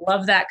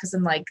 Love that. Cause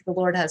I'm like, the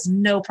Lord has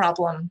no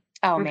problem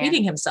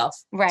repeating himself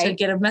to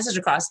get a message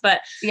across. But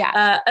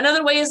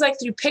another way is like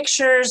through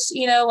pictures,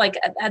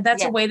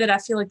 that's a way that I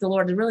feel like the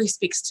Lord really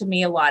speaks to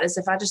me a lot, is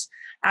if I just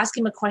ask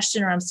him a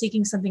question or I'm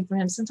seeking something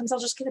from him, sometimes I'll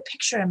just get a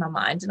picture in my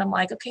mind and I'm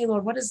like, okay,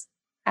 Lord,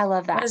 I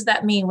love that. what does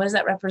that mean? What does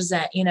that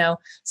represent?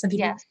 Some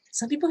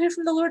people hear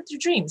from the Lord through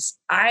dreams.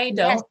 I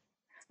don't. Yes.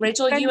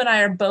 Rachel, you and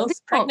I are both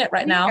pregnant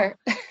right now.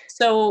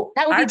 So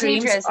our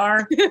dreams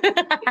are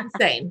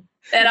insane.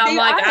 And I'm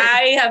like,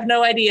 I have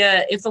no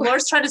idea. If the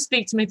Lord's trying to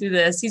speak to me through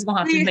this, he's going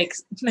to have to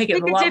make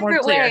it a lot more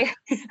clear.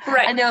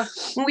 Right. I know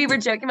when we were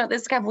joking about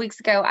this a couple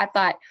weeks ago, I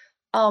thought,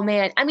 oh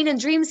man, I mean, and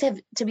dreams have,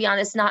 to be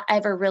honest, not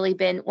ever really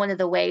been one of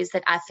the ways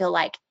that I feel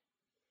like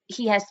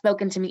he has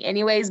spoken to me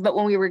anyways. But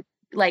when we were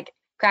like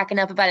cracking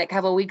up about it a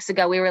couple of weeks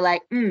ago, we were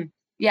like,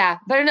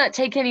 better not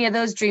take any of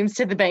those dreams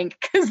to the bank,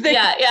 because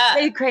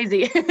they're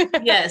crazy.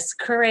 Yes,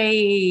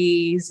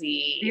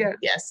 crazy. Yeah.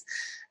 Yes.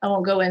 I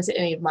won't go into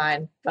any of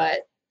mine,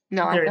 but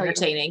they're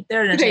entertaining.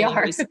 They're entertaining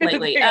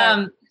lately.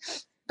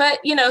 But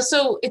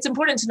so it's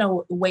important to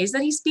know ways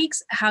that he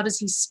speaks. How does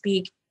he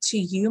speak to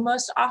you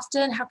most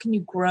often? How can you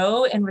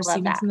grow in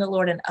receiving from the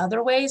Lord in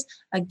other ways?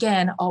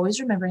 Again, always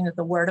remembering that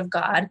the word of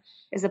God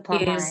is a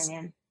plumb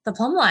line. The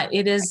plumb line.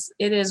 It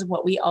is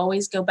what we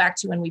always go back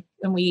to when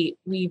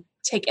we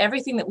take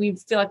everything that we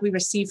feel like we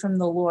receive from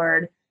the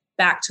Lord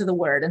back to the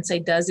word and say,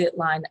 does it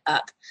line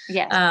up?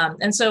 Yes.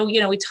 And so,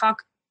 we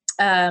talk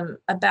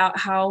about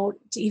how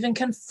to even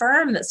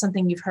confirm that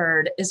something you've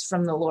heard is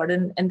from the Lord.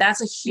 And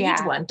that's a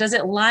huge one. Does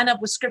it line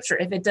up with scripture?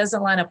 If it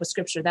doesn't line up with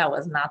scripture, that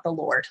was not the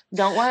Lord.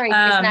 Don't worry.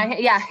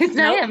 It's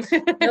not him.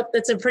 Nope.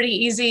 That's a pretty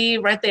easy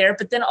right there.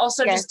 But then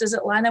also just, does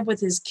it line up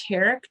with his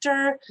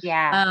character?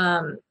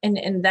 Yeah.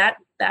 And that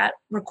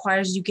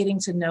requires you getting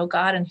to know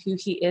God and who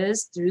he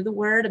is through the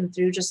word and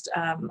through just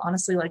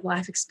honestly like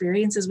life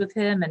experiences with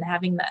him and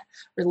having that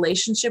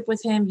relationship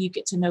with him. You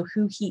get to know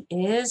who he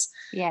is.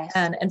 Yes.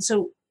 And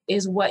so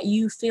is what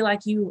you feel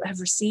like you have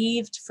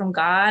received from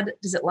God,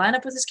 does it line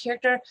up with his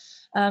character?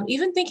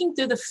 Even thinking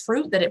through the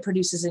fruit that it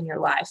produces in your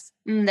life.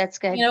 That's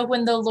good.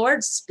 When the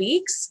Lord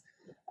speaks,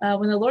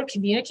 when the Lord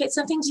communicates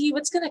something to you,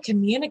 it's going to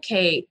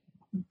communicate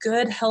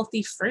good,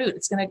 healthy fruit.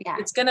 It's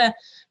going to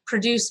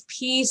produce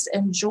peace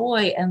and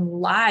joy and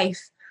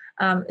life.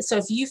 So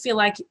if you feel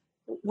like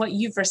what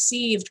you've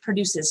received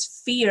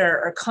produces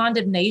fear or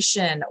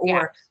condemnation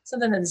or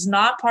something that is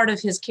not part of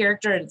his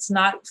character, and it's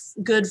not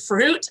good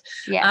fruit,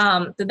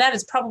 then that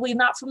is probably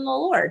not from the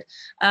Lord.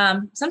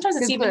 Sometimes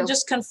it's even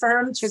just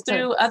confirmed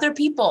through other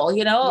people,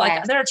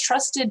 like there are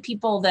trusted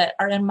people that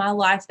are in my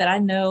life that I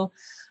know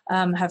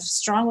have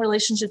strong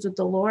relationships with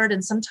the Lord.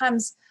 And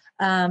sometimes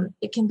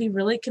it can be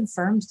really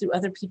confirmed through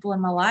other people in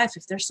my life.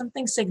 If there's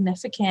something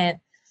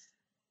significant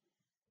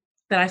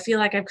that I feel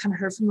like I've kind of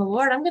heard from the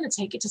Lord, I'm going to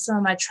take it to some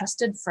of my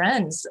trusted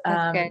friends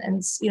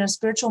and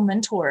spiritual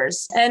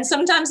mentors. And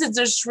sometimes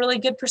there's really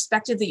good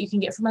perspective that you can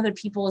get from other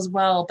people as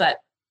well. But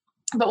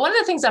one of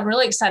the things I'm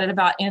really excited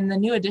about in the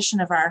new edition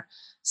of our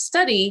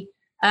study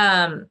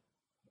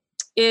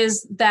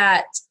is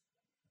that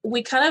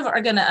we kind of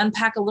are going to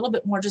unpack a little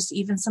bit more just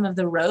even some of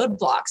the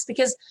roadblocks,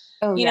 because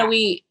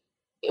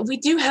we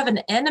do have an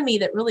enemy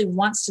that really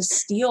wants to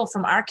steal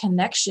from our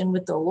connection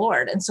with the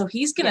Lord. And so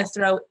he's going to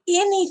throw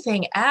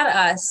anything at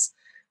us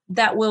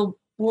that will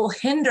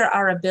hinder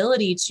our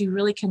ability to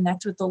really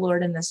connect with the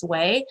Lord in this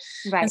way.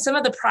 Right. And some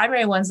of the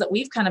primary ones that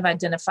we've kind of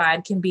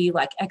identified can be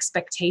like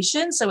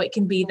expectation. So it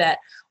can be that,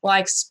 well, I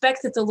expect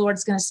that the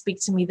Lord's going to speak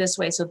to me this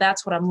way, so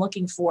that's what I'm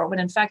looking for. When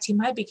in fact, he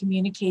might be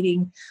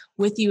communicating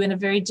with you in a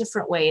very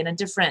different way, in a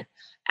different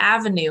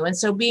avenue. And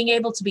so being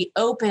able to be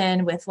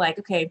open with like,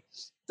 okay,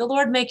 the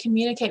Lord may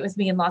communicate with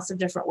me in lots of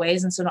different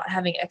ways. And so not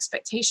having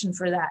expectation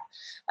for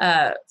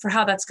that, for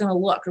how that's going to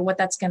look or what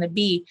that's going to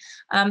be.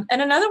 And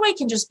another way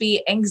can just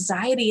be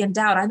anxiety and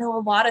doubt. I know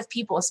a lot of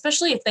people,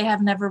 especially if they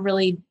have never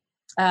really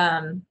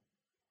been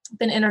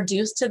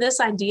introduced to this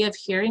idea of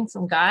hearing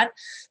from God,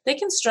 they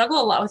can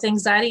struggle a lot with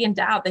anxiety and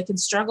doubt. They can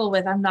struggle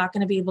with, I'm not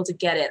going to be able to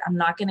get it. I'm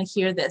not going to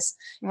hear this.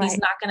 Right. He's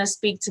not going to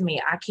speak to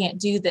me. I can't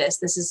do this.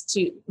 This is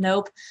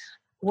nope.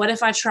 What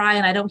if I try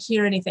and I don't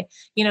hear anything?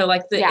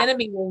 Like the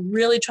enemy will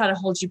really try to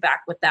hold you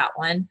back with that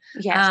one.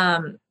 Yes.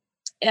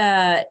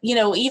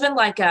 even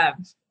like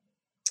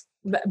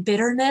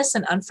bitterness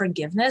and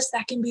unforgiveness,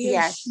 that can be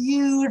a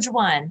huge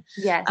one.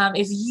 Yes.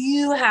 If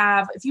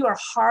you are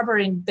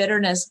harboring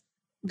bitterness,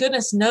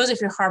 goodness knows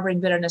if you're harboring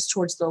bitterness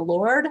towards the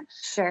Lord.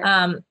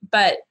 Sure.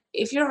 But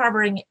if you're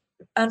harboring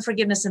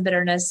unforgiveness and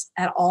bitterness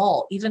at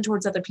all, even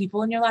towards other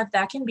people in your life,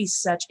 that can be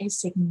such a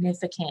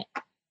significant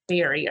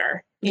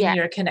barrier in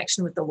your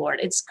connection with the Lord.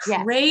 It's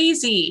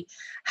crazy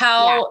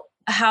how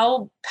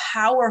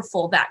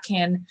powerful that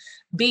can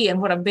be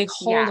and what a big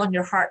hold on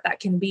your heart that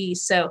can be.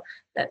 So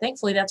that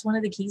thankfully that's one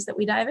of the keys that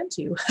we dive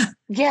into.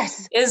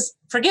 Yes. Is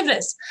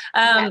forgiveness.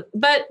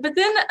 But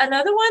then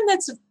another one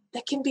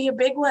that can be a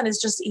big one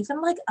is just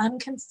even like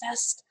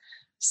unconfessed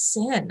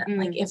sin.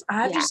 Like if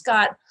I've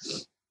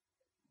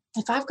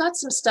got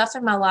some stuff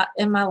in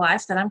my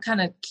life that I'm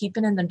kind of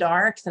keeping in the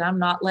dark, that I'm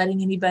not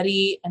letting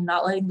anybody and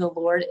not letting the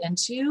Lord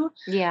into,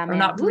 or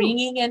not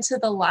bringing into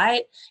the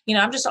light,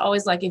 I'm just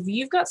always like, if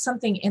you've got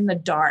something in the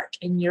dark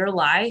in your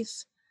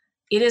life,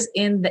 it is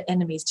in the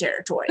enemy's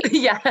territory.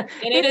 And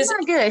it's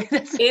not good.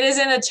 It is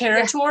in the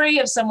territory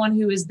of someone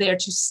who is there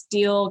to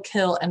steal,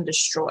 kill, and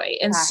destroy.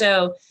 And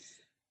so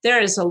there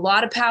is a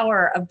lot of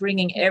power of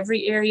bringing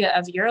every area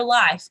of your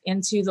life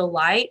into the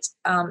light,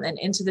 and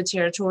into the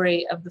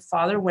territory of the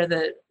Father where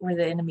the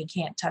enemy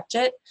can't touch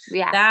it.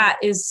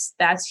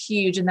 That's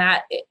huge. And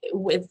that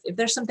if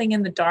there's something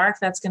in the dark,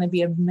 that's going to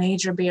be a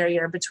major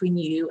barrier between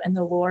you and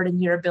the Lord and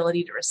your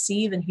ability to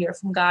receive and hear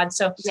from God.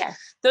 So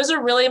those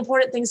are really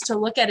important things to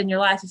look at in your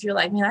life. If you're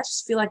like, man, I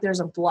just feel like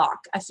there's a block.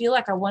 I feel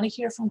like I want to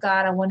hear from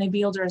God. I want to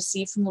be able to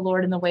receive from the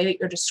Lord in the way that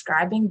you're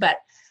describing, but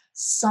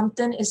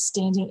something is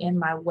standing in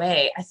my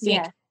way. I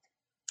think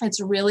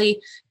it's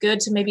really good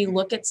to maybe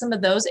look at some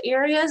of those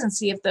areas and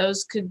see if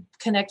those could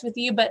connect with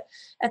you. But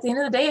at the end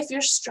of the day, if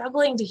you're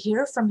struggling to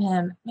hear from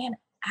him, man,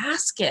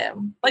 ask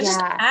him.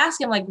 Just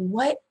ask him, like,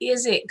 what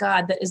is it,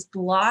 God, that is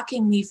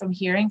blocking me from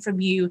hearing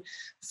from you,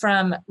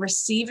 from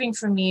receiving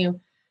from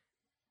you?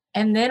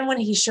 And then when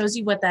he shows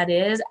you what that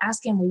is,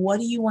 ask him,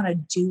 what do you want to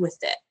do with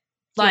it?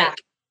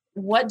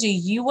 What do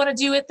you want to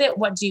do with it?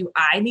 What do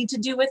I need to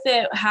do with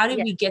it? How do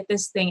we get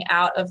this thing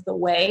out of the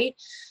way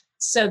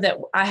so that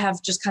I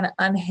have just kind of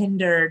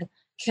unhindered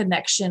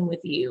connection with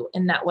you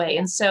in that way?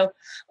 And so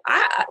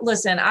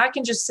I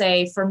can just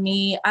say, for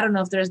me, I don't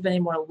know if there's been a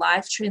more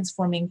life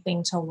transforming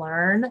thing to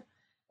learn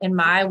in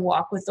my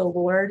walk with the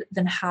Lord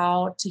than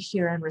how to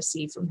hear and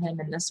receive from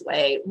him in this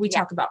way. We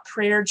talk about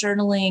prayer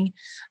journaling,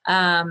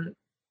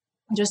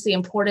 just the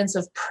importance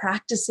of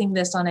practicing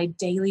this on a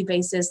daily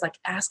basis, like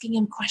asking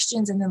him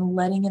questions and then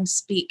letting him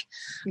speak.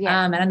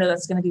 And I know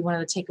that's going to be one of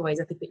the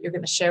takeaways I think that you're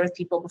going to share with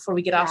people before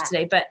we get off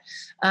today.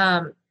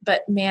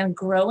 But man,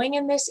 growing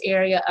in this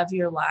area of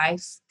your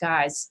life,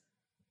 guys,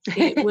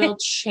 it will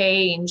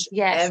change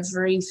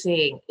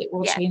everything. It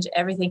will change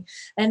everything.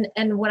 And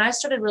when I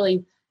started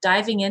really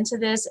diving into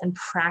this and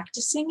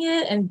practicing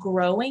it and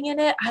growing in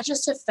it, I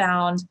just have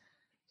found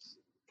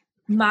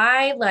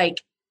my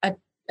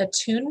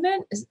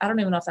attunement is, I don't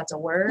even know if that's a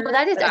word. Well,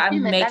 that is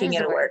I'm making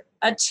it a word.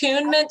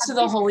 Attunement to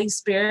the Holy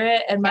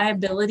Spirit and my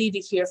ability to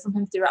hear from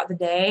him throughout the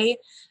day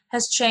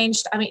has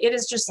changed. I mean, it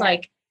is just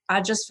like,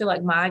 I just feel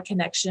like my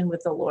connection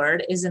with the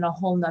Lord is in a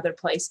whole nother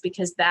place,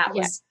 because that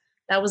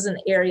was an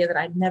area that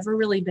I'd never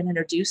really been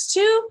introduced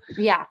to.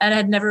 And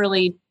I'd never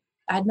really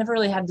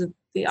had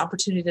the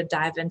opportunity to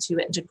dive into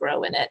it and to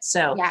grow in it.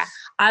 So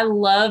I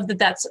love that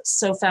that's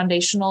so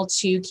foundational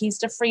to Keys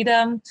to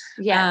Freedom,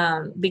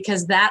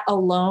 because that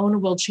alone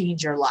will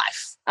change your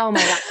life. Oh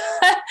my God.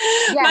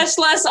 Much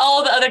less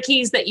all the other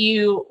keys that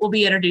you will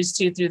be introduced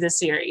to through this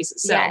series.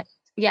 So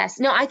Yes.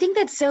 No, I think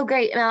that's so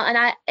great, Mel.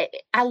 And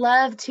I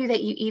love too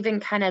that you even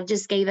kind of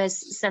just gave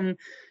us some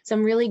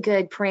really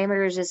good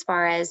parameters as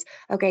far as,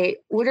 okay,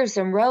 what are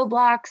some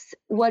roadblocks?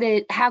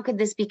 How could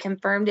this be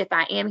confirmed if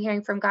I am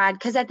hearing from God?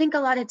 Because I think a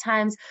lot of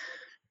times,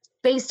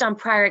 based on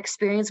prior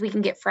experience, we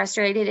can get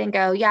frustrated and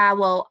go,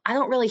 well, I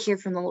don't really hear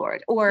from the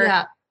Lord,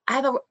 or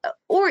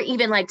or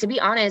even, like, to be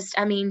honest,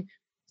 I mean,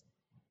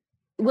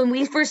 when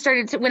I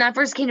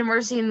first came to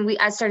Mercy and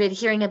I started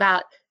hearing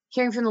about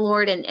hearing from the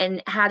Lord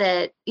and how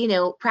to,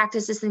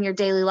 practice this in your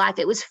daily life,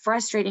 it was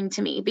frustrating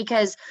to me,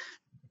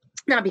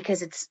 not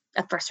because it's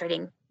a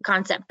frustrating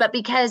concept, but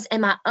because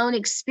in my own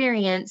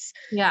experience,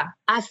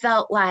 I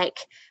felt like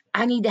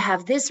I need to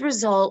have this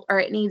result, or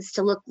it needs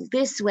to look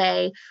this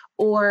way,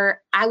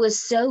 or I was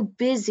so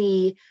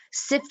busy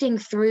sifting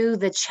through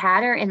the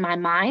chatter in my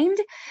mind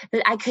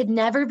that I could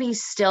never be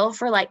still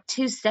for like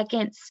 2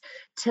 seconds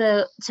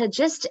to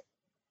just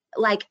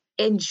like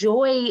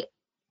enjoy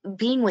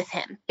being with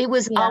him. It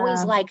was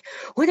always like,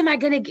 what am I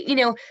going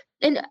to,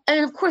 and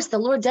of course the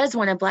Lord does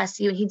want to bless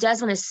you and he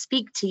does want to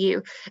speak to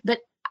you, but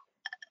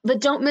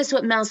don't miss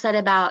what Mel said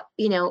about,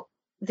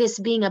 this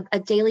being a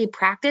daily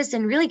practice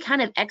and really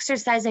kind of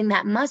exercising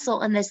that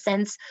muscle, in the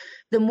sense,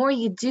 the more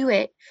you do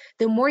it,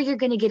 the more you're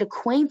going to get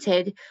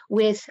acquainted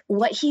with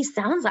what he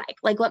sounds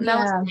like what Mel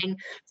was saying.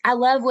 I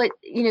love what,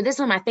 this is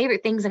one of my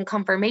favorite things in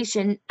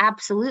confirmation.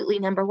 Absolutely.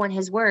 Number one,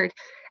 his word.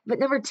 but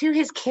number two,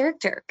 his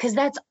character, because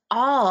that's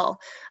all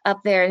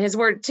up there in his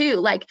word too.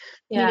 Like,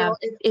 you know,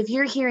 if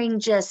you're hearing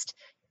just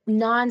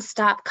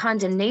nonstop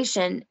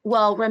condemnation,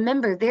 well,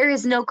 remember, there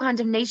is no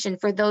condemnation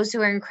for those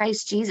who are in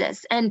Christ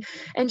Jesus. And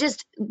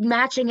just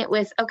matching it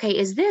with, okay,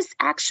 is this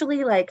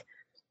actually like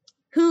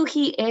who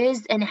he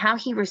is and how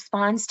he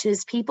responds to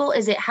his people?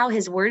 Is it how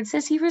his word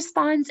says he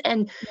responds?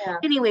 And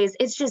anyways,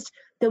 it's just,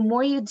 the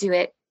more you do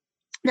it,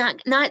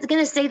 not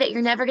going to say that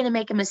you're never going to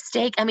make a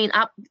mistake. I mean,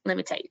 let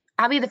me tell you,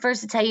 I'll be the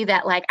first to tell you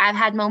that, like, I've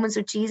had moments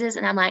with Jesus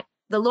and I'm like,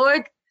 the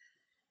Lord,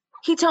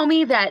 he told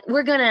me that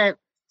we're going to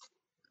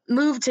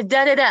move to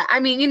da-da-da.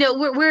 I mean, you know,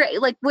 we're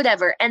like,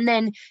 whatever. And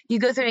then you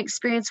go through an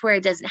experience where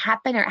it doesn't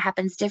happen, or it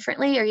happens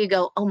differently, or you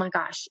go, oh my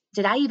gosh,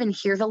 did I even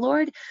hear the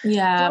Lord?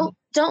 Yeah.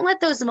 Don't let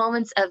those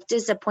moments of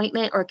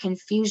disappointment or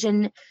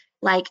confusion,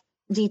 like,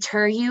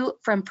 deter you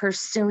from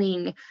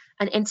pursuing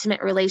an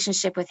intimate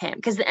relationship with him.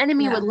 Because the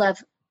enemy would love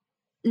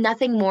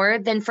nothing more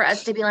than for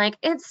us to be like,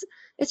 it's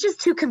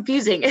just too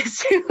confusing.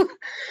 It's too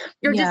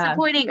or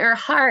disappointing or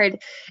hard.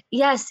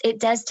 Yes, it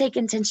does take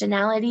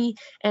intentionality,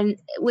 and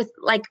with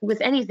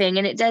anything,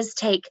 and it does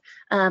take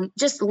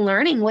just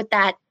learning what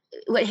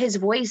his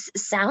voice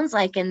sounds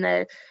like in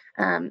the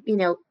you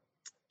know,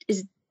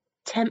 is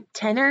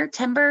timbre,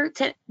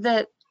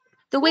 the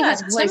way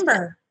his voice.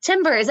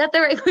 Timbre, is that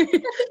the right word?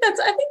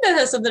 I think that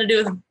has something to do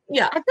with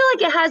I feel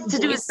like it has to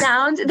do with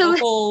sound.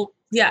 Vocal,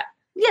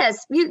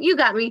 Yes, you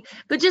got me.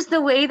 But just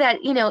the way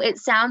that, you know, it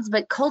sounds,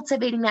 but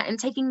cultivating that and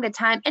taking the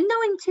time and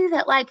knowing too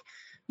that, like,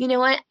 you know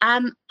what,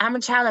 I'm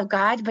a child of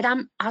God, but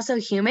I'm also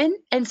human.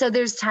 And so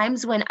there's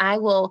times when I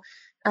will,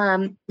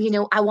 you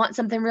know, I want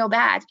something real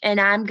bad,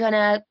 and I'm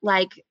gonna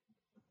like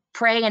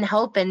pray and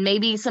hope, and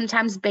maybe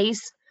sometimes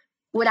base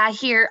what I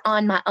hear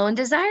on my own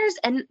desires,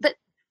 but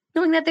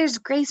knowing that there's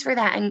grace for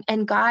that,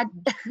 and God,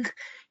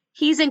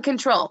 he's in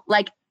control.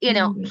 Like, you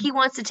know, he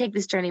wants to take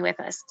this journey with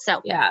us.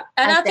 So,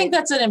 and I think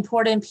that's an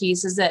important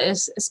piece, is that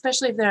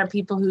especially if there are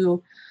people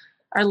who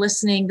are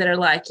listening that are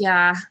like,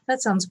 yeah,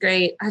 that sounds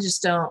great. I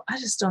just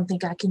don't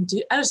think I can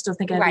I just don't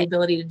think I have the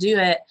ability to do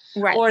it.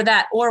 Right.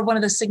 Or one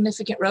of the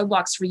significant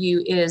roadblocks for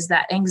you is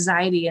that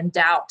anxiety and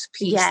doubt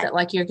piece that,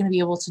 like, you're going to be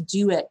able to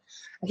do it.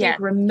 I think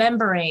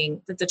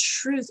remembering that the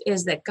truth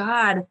is that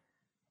God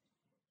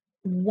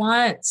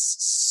wants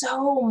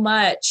so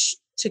much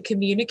to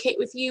communicate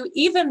with you,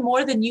 even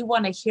more than you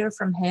want to hear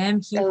from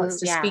him. He wants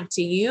to speak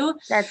to you.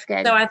 That's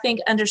good. So I think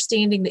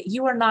understanding that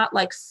you are not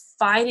like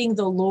fighting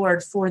the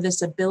Lord for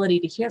this ability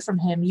to hear from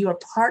him. You are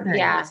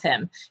partnering with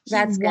him. He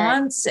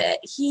wants it.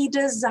 He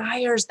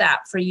desires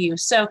that for you.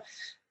 So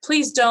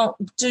please do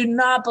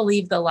not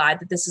believe the lie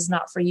that this is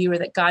not for you, or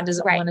that God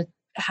doesn't want to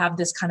have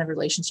this kind of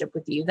relationship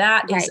with you.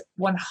 That is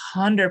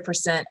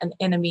 100% an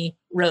enemy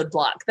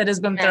roadblock that has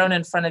been thrown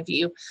in front of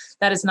you.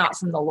 That is not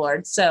from the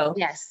Lord. So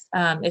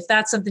if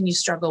that's something you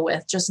struggle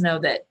with, just know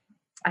that,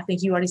 I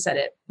think you already said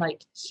it,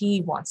 like,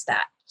 he wants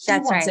that. He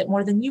wants it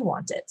more than you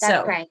want it.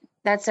 That's right.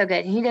 That's so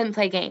good. He didn't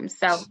play games.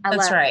 So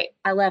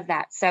I love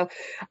that. So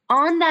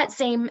on that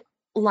same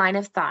line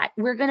of thought,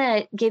 we're going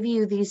to give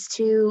you these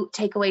two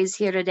takeaways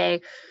here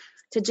today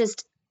to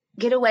just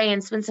get away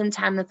and spend some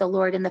time with the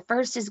Lord. And the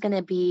first is going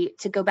to be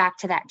to go back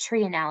to that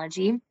tree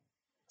analogy.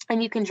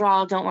 And you can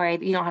draw, don't worry,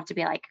 you don't have to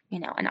be like, you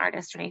know, an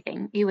artist or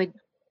anything. You would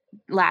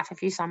laugh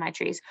if you saw my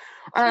trees.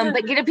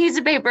 But get a piece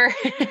of paper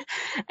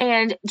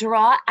and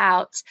draw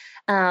out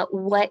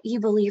what you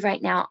believe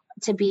right now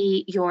to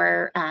be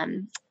your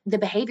the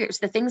behaviors,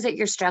 the things that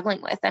you're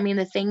struggling with. I mean,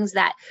 the things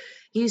that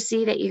you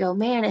see that you go,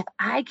 man, if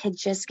I could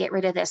just get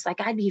rid of this, like,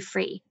 I'd be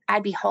free,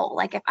 I'd be whole.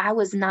 Like, if I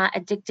was not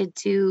addicted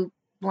to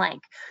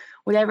blank,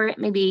 whatever it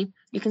may be.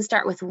 You can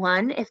start with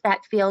one if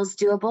that feels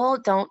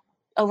doable. Don't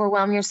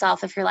overwhelm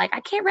yourself if you're like,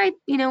 I can't write,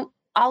 you know,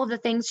 all of the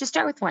things. Just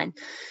start with one.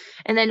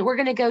 And then we're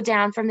going to go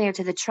down from there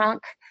to the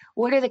trunk.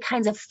 What are the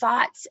kinds of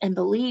thoughts and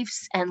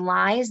beliefs and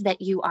lies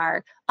that you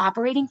are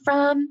operating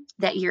from,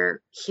 that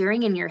you're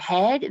hearing in your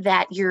head,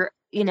 that you're,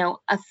 you know,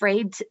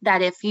 afraid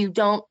that if you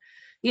don't,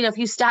 you know, if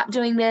you stop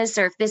doing this,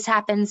 or if this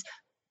happens,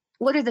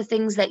 what are the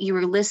things that you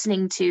were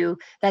listening to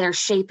that are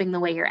shaping the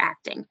way you're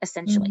acting,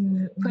 essentially?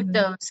 Put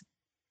those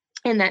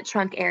in that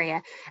trunk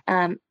area.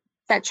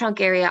 That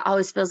trunk area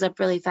always fills up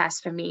really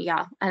fast for me,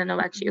 y'all. I don't know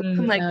about you.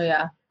 I'm like,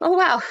 oh,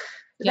 wow.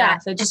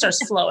 So it just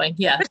starts flowing.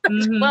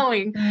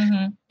 Flowing.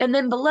 And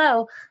then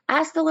below,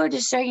 ask the Lord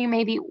to show you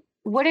maybe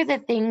what are the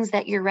things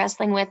that you're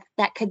wrestling with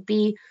that could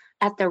be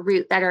at the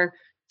root, that are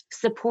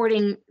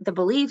supporting the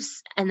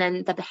beliefs and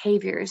then the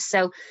behaviors.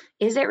 So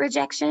is it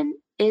rejection?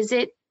 Is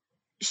it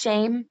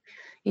shame?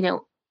 You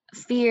know,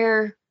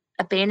 fear,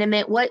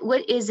 abandonment?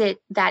 What is it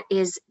that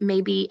is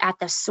maybe at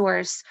the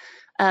source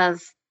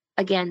of,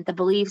 again, the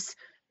beliefs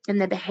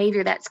and the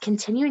behavior that's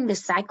continuing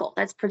this cycle,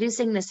 that's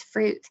producing this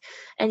fruit?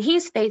 And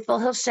he's faithful.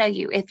 He'll show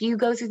you. If you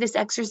go through this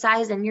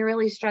exercise and you're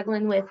really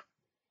struggling with,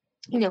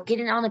 you know,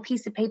 getting on a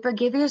piece of paper,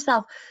 give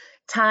yourself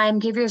time,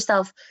 give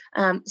yourself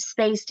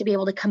space to be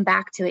able to come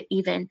back to it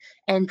even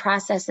and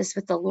process this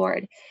with the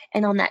Lord.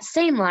 And on that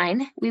same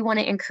line, we want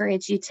to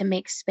encourage you to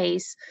make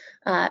space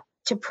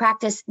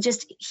practice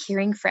just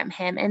hearing from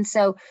him. And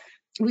so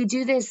we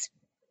do this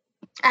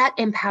at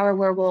Empower,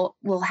 where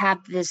we'll have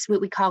this,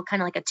 what we call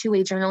kind of like a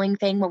two-way journaling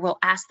thing, where we'll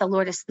ask the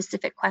Lord a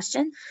specific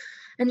question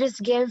and just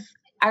give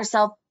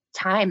ourselves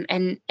time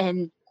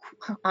and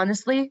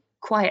honestly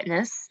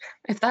quietness,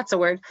 if that's a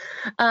word,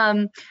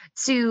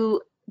 to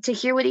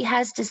hear what he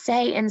has to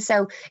say. And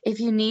so if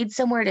you need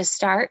somewhere to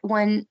start,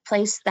 one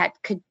place that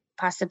could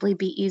possibly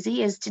be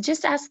easy is to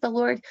just ask the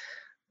Lord,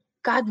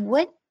 God,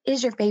 what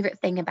is your favorite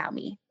thing about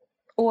me?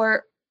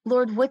 Or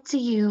Lord, what do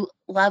you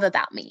love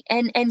about me?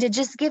 And to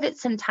just give it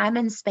some time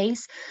and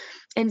space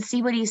and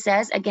see what he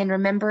says. Again,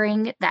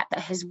 remembering that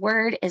his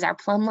word is our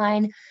plumb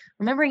line,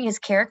 remembering his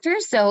character.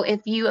 So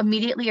if you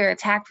immediately are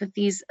attacked with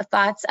these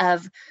thoughts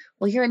of,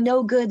 well, you're a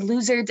no good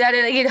loser,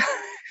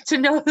 to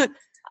know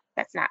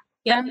that's not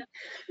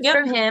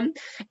from him.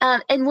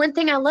 And one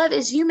thing I love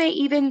is you may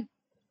even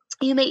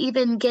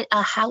get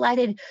a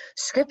highlighted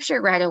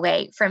scripture right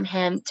away from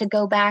him to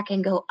go back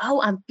and go,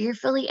 oh, I'm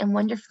fearfully and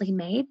wonderfully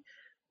made.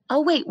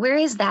 Oh, wait, where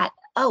is that?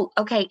 Oh,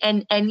 okay.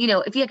 And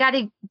if you got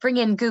to bring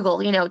in Google,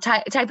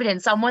 type it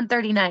in Psalm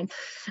 139.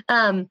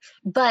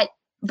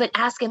 But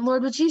ask him,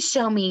 Lord, would you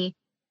show me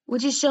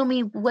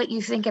what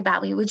you think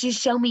about me? Would you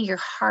show me your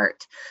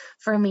heart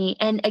for me?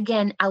 And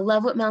again, I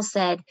love what Mel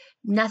said.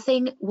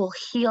 Nothing will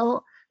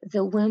heal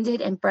the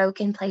wounded and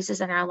broken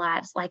places in our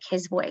lives like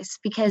his voice,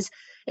 because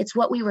it's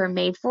what we were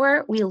made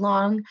for. We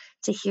long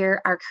to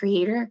hear our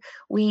Creator.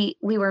 We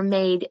were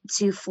made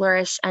to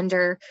flourish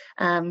under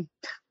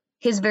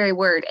his very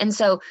word. And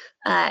so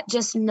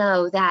just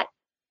know that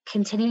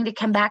continuing to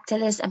come back to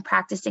this and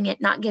practicing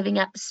it, not giving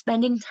up,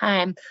 spending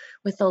time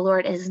with the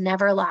Lord is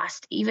never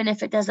lost, even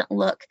if it doesn't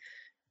look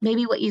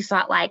maybe what you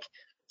thought like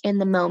in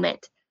the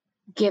moment.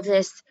 Give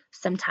this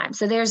some time.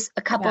 So there's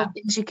a couple of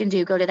things you can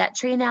do. Go to that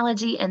tree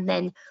analogy and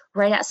then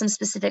write out some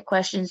specific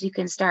questions. You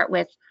can start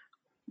with,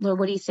 Lord,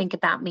 what do you think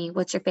about me?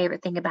 What's your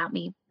favorite thing about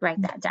me?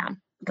 Write that down.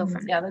 Go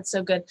from there. Yeah, that's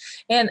so good.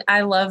 And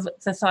I love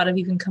the thought of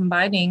even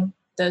combining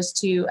those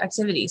two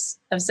activities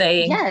of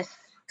saying, yes,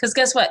 because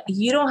guess what?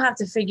 You don't have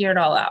to figure it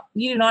all out.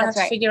 You do not have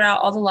to figure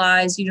out all the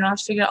lies. You don't have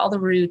to figure out all the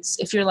roots.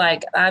 If you're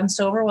like, I'm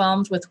so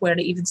overwhelmed with where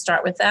to even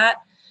start with that,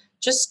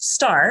 just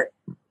start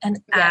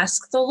and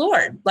ask the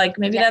Lord. Like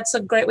maybe that's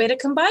a great way to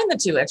combine the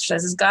two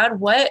exercises. God,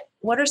 what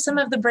are some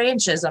of the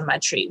branches on my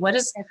tree?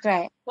 What's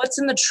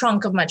in the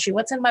trunk of my tree?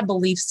 What's in my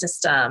belief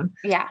system?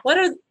 Yeah.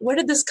 Where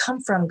did this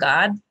come from,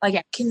 God?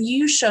 Like, can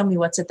you show me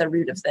what's at the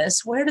root of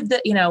this? Where did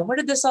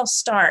this all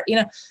start?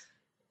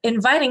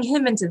 Inviting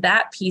him into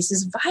that piece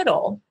is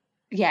vital.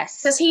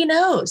 Yes. Because he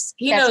knows.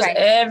 He knows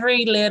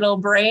every little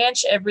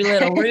branch, every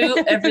little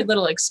root, every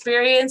little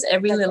experience,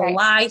 every little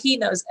lie. He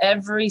knows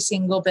every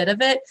single bit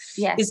of it.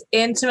 Yes. He's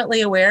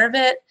intimately aware of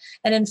it.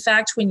 And in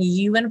fact, when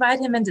you invite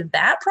him into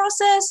that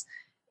process,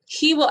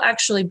 he will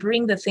actually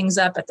bring the things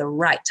up at the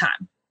right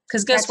time.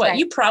 Because guess what?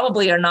 You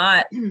probably are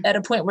not at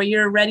a point where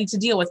you're ready to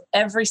deal with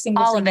every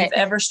single thing you've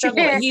ever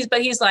struggled with.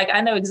 But he's like,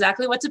 I know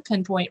exactly what to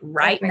pinpoint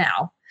right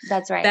now.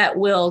 That's right. That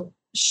will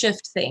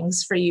shift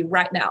things for you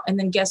right now. And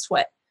then guess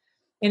what?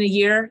 In a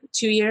year,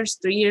 2 years,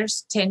 3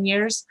 years, 10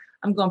 years,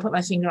 I'm going to put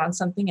my finger on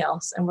something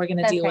else and we're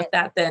going to deal with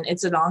that then.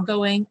 It's an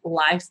ongoing,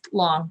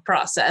 lifelong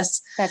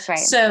process. That's right.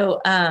 So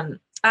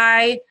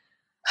I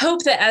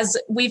hope that as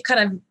we've kind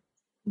of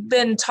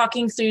been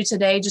talking through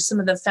today, just some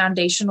of the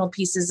foundational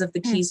pieces of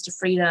the keys to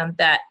freedom,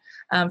 that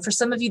for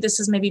some of you, this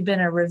has maybe been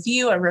a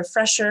review, a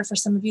refresher. For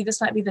some of you,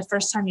 this might be the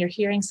first time you're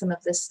hearing some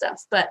of this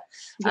stuff, but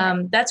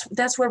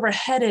that's where we're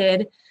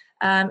headed.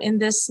 In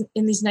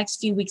these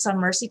next few weeks on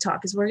Mercy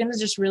Talk, is we're going to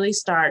just really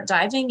start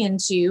diving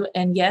into,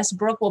 and yes,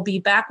 Brooke will be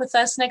back with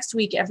us next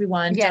week,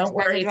 everyone. Yes, don't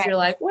worry if you're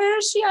like, where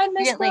is she? I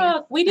miss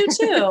Brooke. We do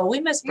too.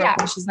 We miss Brooke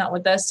when she's not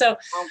with us. So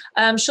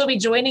she'll be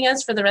joining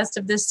us for the rest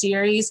of this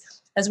series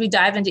as we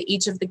dive into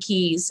each of the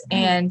keys.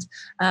 And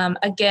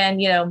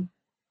again,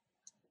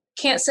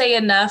 can't say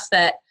enough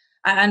that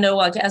I know,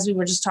 like, as we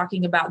were just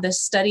talking about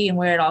this study and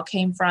where it all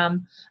came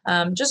from,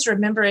 just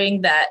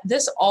remembering that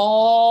this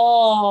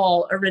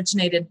all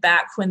originated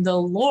back when the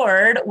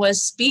Lord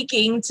was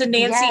speaking to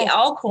Nancy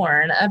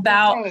Alcorn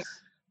about,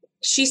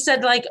 she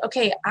said, like,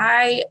 okay,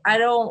 I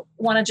don't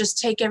want to just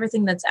take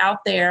everything that's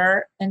out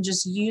there and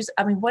just use,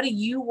 what do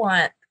you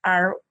want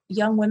our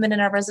young women in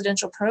our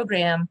residential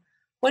program?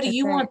 What do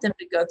you want them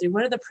to go through?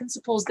 What are the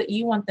principles that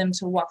you want them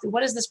to walk through?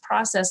 What does this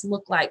process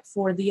look like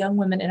for the young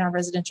women in our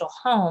residential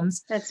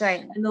homes? That's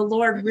right. And the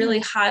Lord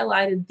really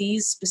highlighted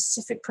these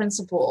specific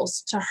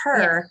principles to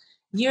her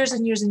years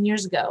and years and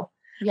years ago.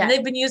 Yeah. And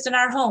they've been used in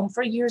our home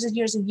for years and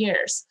years and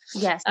years.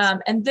 Yes.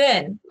 And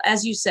then,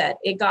 as you said,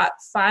 it got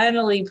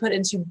finally put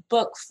into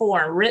book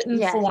form, written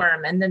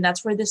form. And then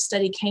that's where this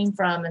study came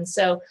from. And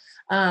so,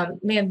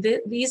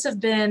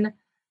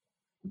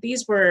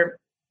 these were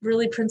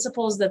really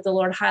principles that the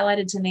Lord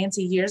highlighted to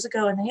Nancy years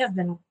ago, and they have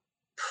been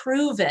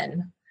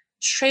proven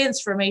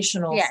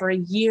transformational for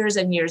years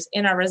and years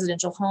in our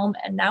residential home.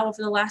 And now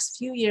over the last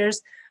few years,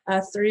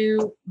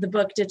 through the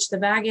book, Ditch the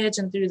Baggage,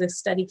 and through the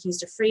study Keys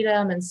to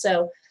Freedom. And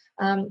so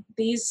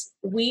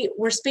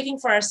we're speaking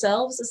for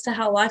ourselves as to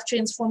how life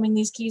transforming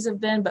these keys have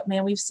been, but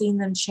man, we've seen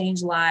them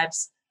change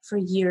lives for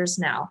years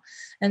now.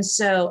 And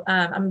so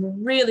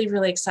I'm really,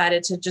 really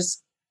excited to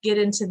just get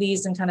into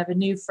these in kind of a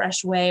new,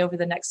 fresh way over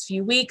the next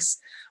few weeks.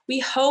 We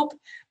hope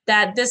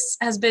that this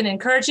has been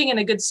encouraging and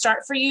a good start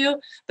for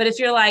you. But if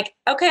you're like,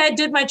 okay, I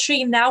did my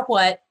tree, now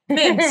what?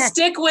 Man,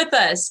 stick with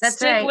us.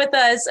 Stick with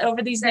us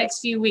over these next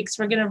few weeks.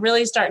 We're going to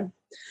really start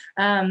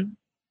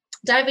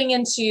diving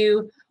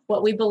into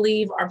what we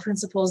believe are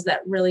principles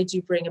that really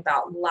do bring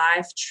about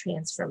life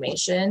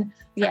transformation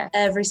for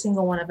every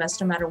single one of us,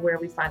 no matter where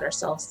we find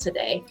ourselves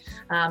today.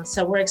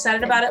 So we're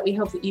excited about it. We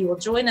hope that you will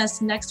join us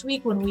next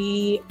week when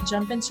we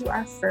jump into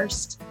our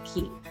first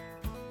key.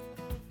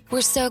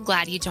 We're so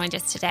glad you joined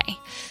us today.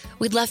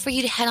 We'd love for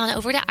you to head on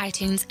over to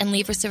iTunes and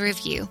leave us a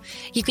review.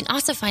 You can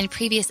also find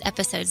previous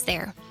episodes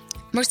there.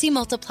 Mercy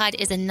Multiplied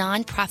is a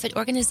nonprofit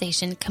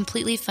organization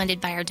completely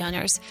funded by our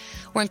donors.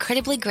 We're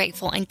incredibly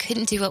grateful and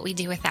couldn't do what we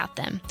do without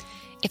them.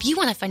 If you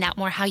want to find out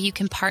more how you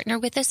can partner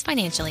with us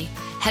financially,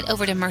 head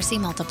over to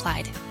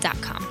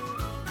mercymultiplied.com.